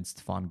Sherman, and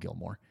Stephon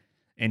Gilmore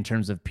in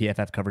terms of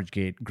PFF coverage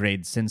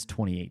grade since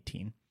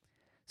 2018.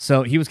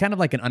 So he was kind of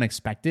like an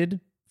unexpected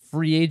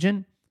free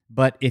agent.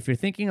 But if you're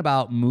thinking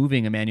about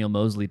moving Emmanuel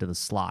Moseley to the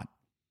slot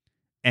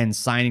and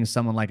signing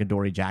someone like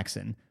Adoree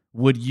Jackson,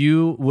 would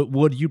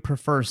you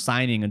prefer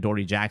signing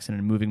Adoree Jackson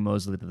and moving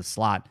Moseley to the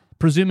slot,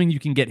 presuming you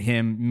can get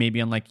him maybe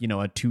on like, a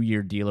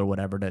 2-year deal or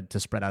whatever to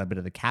spread out a bit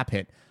of the cap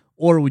hit?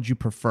 Or would you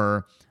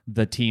prefer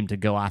the team to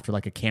go after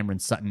like a Cameron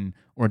Sutton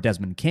or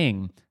Desmond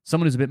King,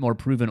 someone who's a bit more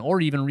proven,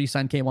 or even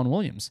re-sign K'Waun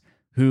Williams,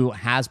 who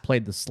has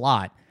played the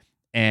slot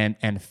and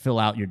fill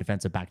out your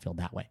defensive backfield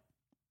that way?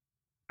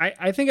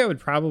 I think I would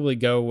probably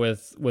go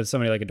with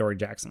somebody like Adoree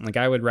Jackson. Like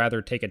I would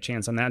rather take a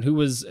chance on that, who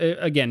was,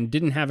 again,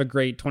 didn't have a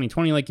great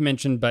 2020 like you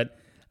mentioned, but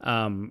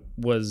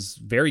was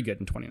very good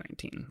in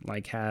 2019.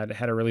 Like had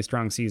a really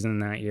strong season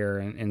that year.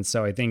 And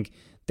so I think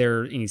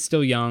he's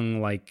still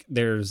young. Like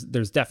there's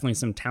definitely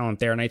some talent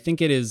there. And I think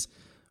it is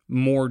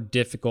more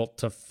difficult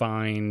to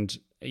find,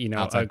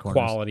 outside a corners.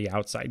 Quality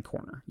outside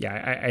corner.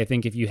 Yeah. I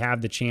think if you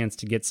have the chance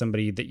to get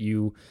somebody that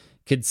you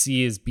could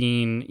see as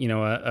being,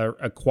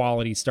 a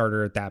quality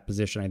starter at that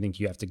position, I think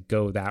you have to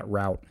go that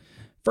route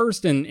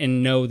first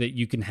and know that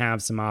you can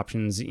have some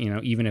options,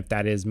 even if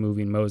that is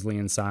moving Moseley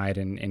inside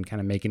and kind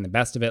of making the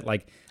best of it.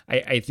 Like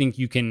I think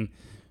you can,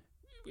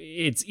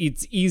 it's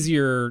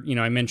easier,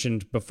 I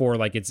mentioned before,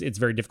 like it's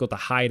very difficult to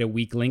hide a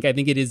weak link. I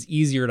think it is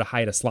easier to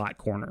hide a slot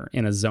corner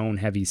in a zone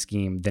heavy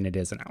scheme than it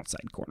is an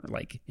outside corner.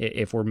 Like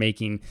if we're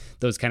making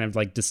those kind of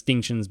like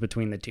distinctions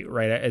between the two,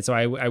 right? So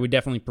I would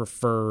definitely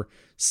prefer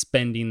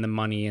spending the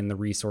money and the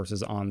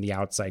resources on the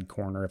outside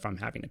corner if I'm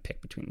having to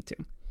pick between the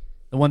two.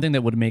 The one thing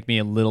that would make me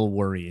a little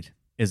worried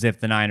is if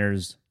the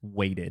Niners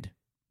waited,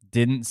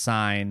 didn't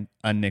sign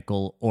a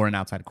nickel or an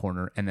outside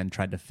corner, and then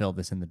tried to fill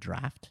this in the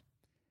draft.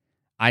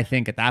 I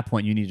think at that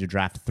point you need to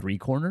draft 3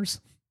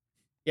 corners.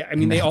 Yeah, I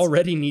mean, they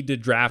already need to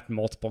draft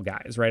multiple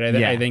guys, right?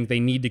 I think they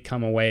need to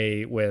come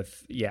away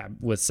with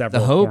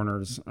several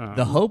corners.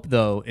 The hope,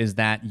 though, is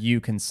that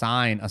you can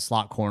sign a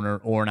slot corner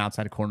or an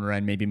outside corner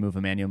and maybe move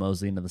Emmanuel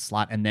Moseley into the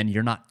slot, and then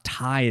you're not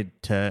tied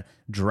to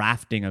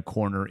drafting a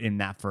corner in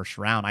that first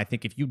round. I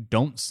think if you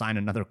don't sign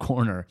another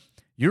corner,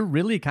 you're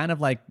really kind of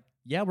like,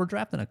 yeah, we're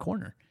drafting a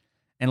corner.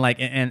 And like,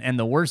 and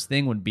the worst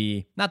thing would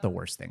be, not the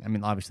worst thing, I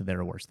mean, obviously there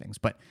are worse things,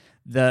 but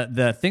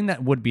the thing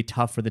that would be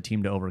tough for the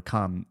team to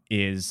overcome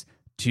is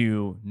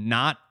to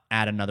not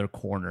add another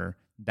corner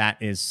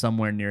that is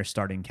somewhere near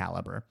starting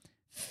caliber,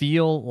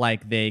 feel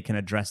like they can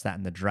address that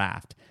in the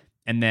draft,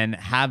 and then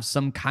have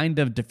some kind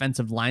of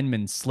defensive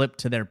lineman slip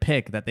to their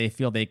pick that they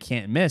feel they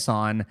can't miss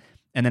on,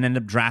 and then end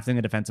up drafting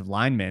a defensive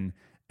lineman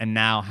and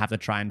now have to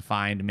try and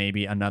find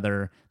maybe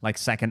another like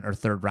 2nd or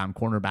 3rd round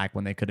cornerback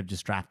when they could have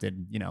just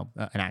drafted,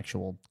 an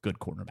actual good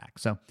cornerback.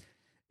 So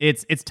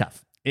it's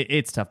tough.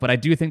 It's tough, but I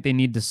do think they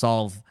need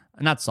to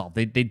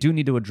they do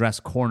need to address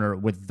corner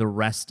with the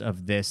rest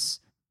of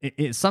this,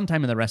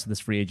 sometime in the rest of this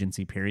free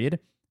agency period.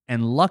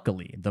 And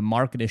luckily, the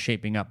market is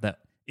shaping up that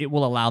it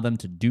will allow them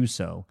to do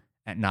so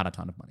at not a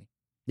ton of money.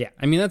 Yeah,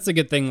 I mean, that's a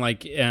good thing.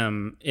 Like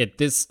at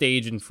this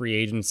stage in free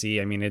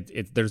agency, I mean,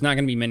 there's not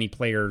going to be many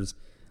players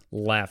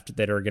left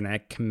that are going to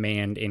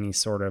command any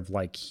sort of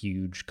like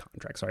huge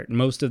contracts, right?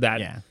 Most of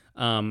that,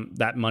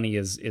 that money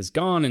is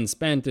gone and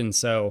spent. And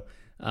so,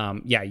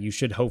 you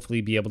should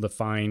hopefully be able to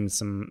find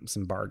some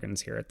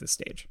bargains here at this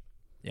stage.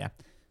 Yeah.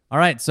 All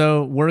right,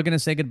 so we're going to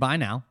say goodbye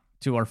now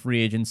to our free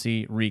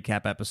agency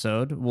recap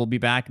episode. We'll be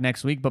back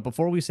next week, but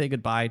before we say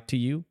goodbye to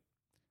you,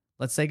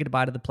 let's say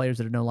goodbye to the players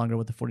that are no longer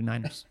with the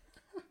 49ers.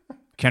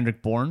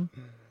 Kendrick Bourne,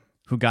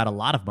 who got a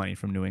lot of money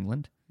from New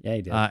England. Yeah,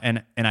 he did.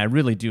 And I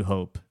really do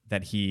hope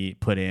that he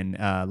put in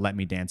let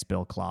me dance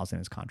Bill clause in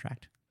his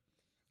contract,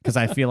 because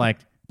I feel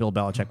like Bill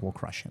Belichick will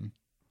crush him.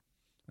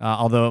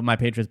 Although my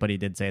Patriots buddy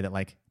did say that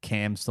like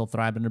Cam still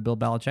thrived under Bill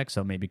Belichick,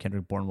 so maybe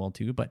Kendrick Bourne will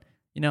too. But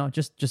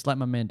just let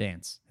my man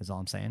dance is all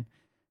I'm saying.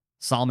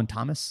 Solomon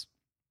Thomas,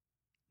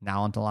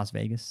 now on to Las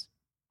Vegas.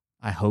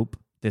 I hope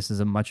this is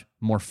a much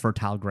more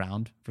fertile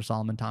ground for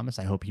Solomon Thomas.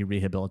 I hope he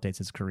rehabilitates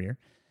his career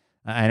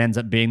and ends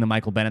up being the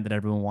Michael Bennett that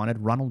everyone wanted.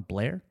 Ronald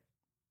Blair,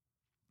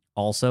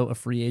 also a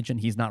free agent.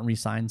 He's not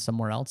re-signed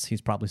somewhere else.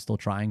 He's probably still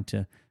trying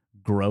to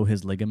grow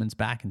his ligaments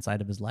back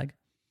inside of his leg.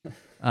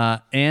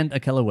 And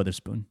Ahkello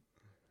Witherspoon.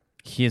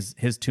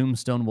 His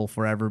tombstone will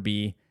forever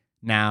be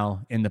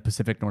now in the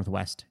Pacific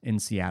Northwest in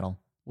Seattle.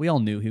 We all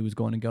knew he was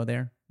going to go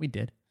there. We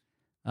did.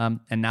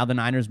 And now the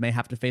Niners may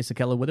have to face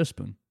Ahkello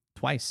Witherspoon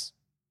twice.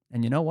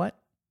 And you know what?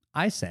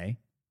 I say,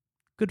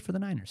 good for the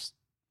Niners.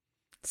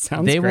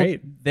 Sounds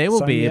great. They will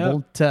Sign be me able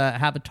up. to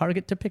have a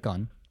target to pick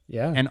on.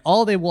 Yeah. And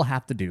all they will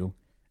have to do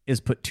is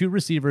put two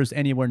receivers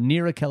anywhere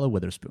near Ahkello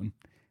Witherspoon,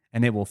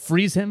 and it will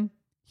freeze him.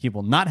 He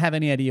will not have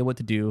any idea what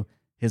to do.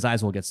 His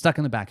eyes will get stuck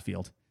in the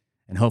backfield,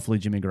 and hopefully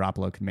Jimmy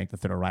Garoppolo can make the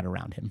throw right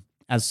around him,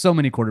 as so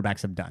many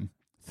quarterbacks have done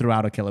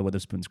throughout Ahkello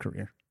Witherspoon's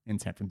career in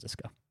San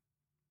Francisco.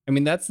 I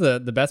mean, that's the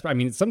best part. I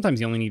mean,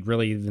 sometimes you only need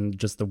really even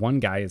just the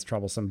one guy is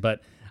troublesome, but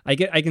I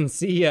can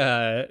see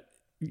a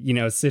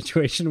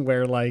situation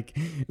where like,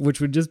 which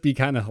would just be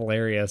kind of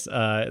hilarious,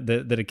 that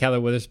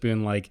Ahkello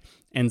Witherspoon like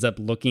ends up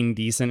looking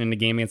decent in a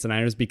game against the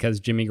Niners because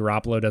Jimmy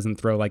Garoppolo doesn't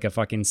throw like a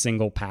fucking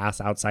single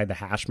pass outside the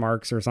hash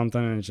marks or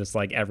something, and it's just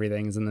like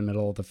everything's in the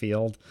middle of the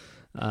field.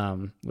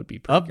 Would be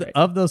pretty great.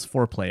 Of those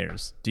four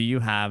players, do you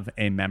have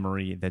a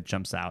memory that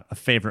jumps out, a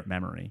favorite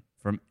memory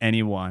from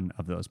any one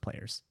of those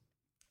players?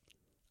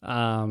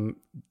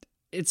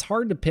 It's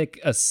hard to pick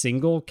a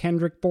single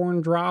Kendrick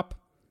Bourne drop.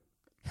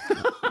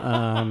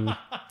 No.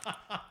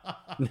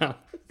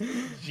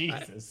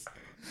 Jesus.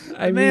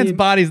 I mean, man's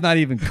body's not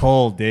even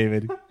cold,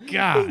 David. he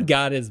God.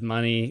 got his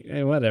money.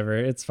 Whatever.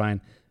 It's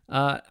fine.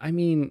 I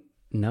mean,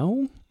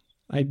 no.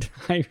 I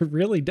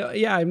really don't.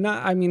 Yeah, I'm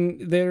not. I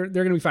mean, they're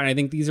going to be fine. I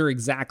think these are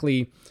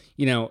exactly,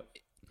 they're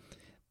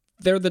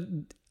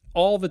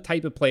all the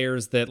type of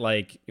players that,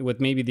 like, with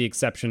maybe the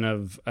exception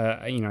of,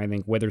 I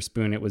think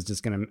Witherspoon, it was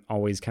just going to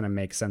always kind of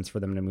make sense for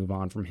them to move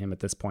on from him at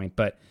this point.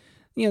 But,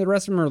 the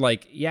rest of them are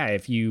like, yeah,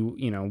 if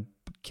you,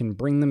 can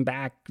bring them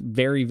back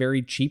very,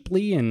 very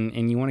cheaply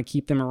and you want to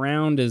keep them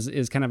around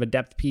as kind of a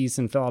depth piece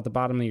and fill out the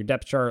bottom of your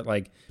depth chart,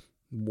 like,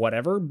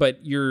 whatever, but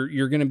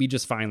you're going to be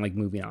just fine, like,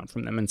 moving on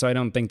from them. And so I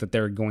don't think that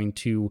they're going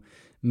to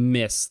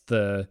miss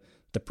the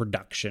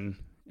production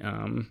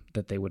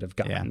that they would have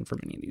gotten from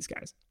any of these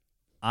guys.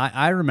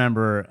 I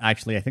remember,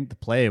 actually, I think the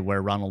play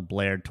where Ronald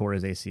Blair tore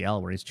his ACL,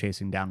 where he's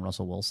chasing down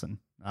Russell Wilson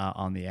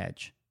on the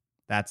edge.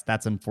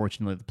 That's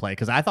unfortunately the play,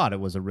 because I thought it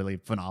was a really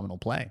phenomenal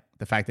play.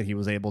 The fact that he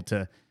was able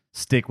to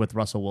stick with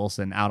Russell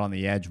Wilson out on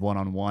the edge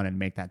one-on-one and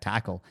make that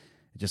tackle,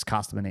 it just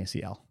cost him an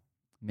ACL.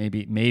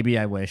 Maybe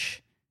I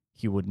wish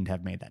he wouldn't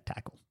have made that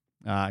tackle,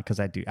 because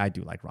I do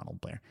like Ronald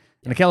Blair.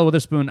 And Ahkello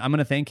Witherspoon, I'm going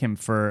to thank him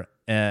for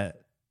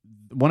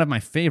one of my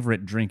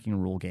favorite drinking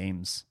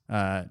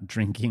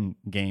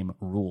game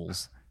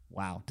rules.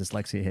 Wow,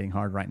 dyslexia hitting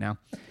hard right now.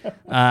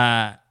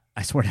 I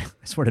swear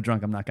to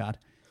drunk, I'm not God.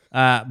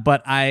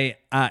 But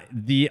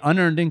the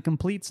unearned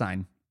incomplete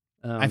sign.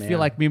 I feel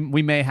like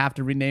we may have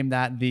to rename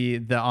that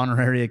the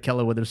honorary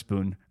Ahkello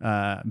Witherspoon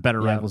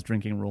Better Rivals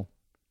drinking rule.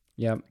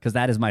 Yeah, because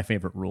that is my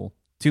favorite rule.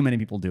 Too many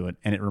people do it,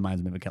 and it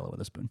reminds me of Ahkello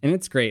Witherspoon. And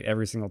it's great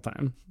every single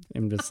time.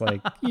 I'm just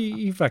like,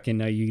 you fucking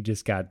know you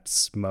just got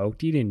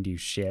smoked. You didn't do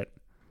shit.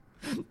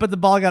 But the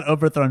ball got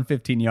overthrown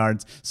 15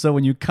 yards. So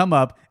when you come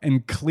up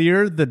and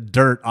clear the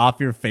dirt off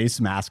your face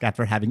mask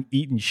after having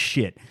eaten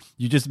shit,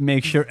 you just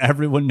make sure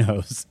everyone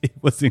knows it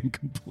was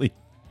incomplete.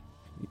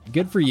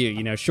 Good for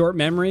you. Short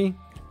memory.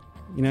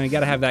 You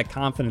got to have that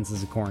confidence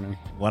as a corner.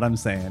 What I'm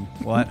saying.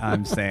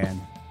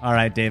 All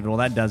right, David. Well,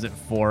 that does it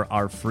for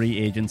our free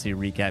agency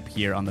recap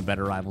here on the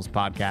Better Rivals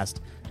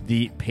podcast.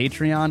 The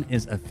Patreon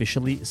is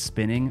officially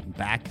spinning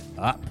back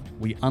up.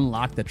 We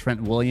unlocked the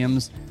Trent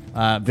Williams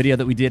video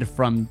that we did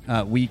from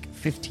week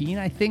 15,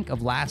 I think,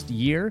 of last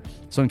year.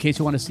 So in case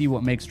you want to see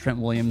what makes Trent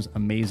Williams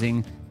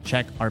amazing,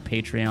 check our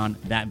Patreon.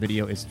 That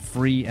video is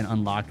free and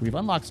unlocked. We've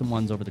unlocked some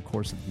ones over the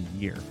course of the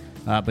year.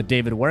 But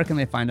David, where can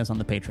they find us on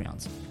the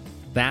Patreons?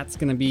 That's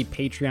going to be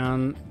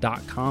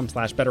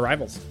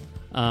patreon.com/betterrivals.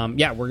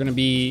 We're going to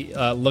be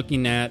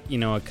looking at,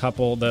 a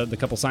couple, the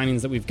couple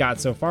signings that we've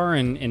got so far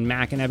in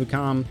Mac and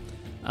Ebukam.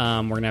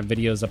 We're going to have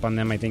videos up on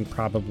them, I think,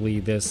 probably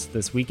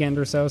this weekend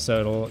or so.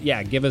 So it'll,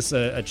 give us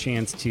a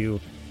chance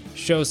to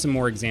show some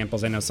more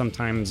examples. I know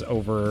sometimes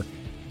over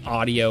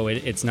audio,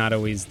 it's not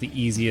always the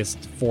easiest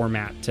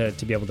format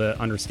to be able to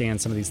understand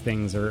some of these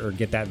things or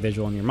get that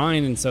visual in your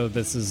mind. And so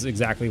this is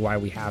exactly why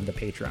we have the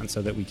Patreon,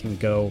 so that we can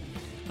go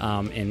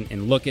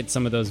and look at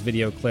some of those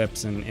video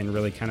clips and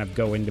really kind of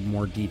go into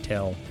more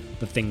detail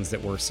the things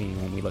that we're seeing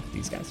when we look at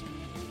these guys.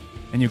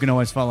 And you can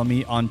always follow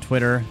me on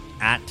Twitter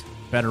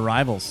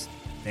 @BetterRivals.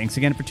 Thanks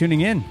again for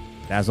tuning in.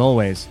 As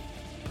always,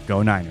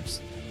 go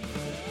Niners.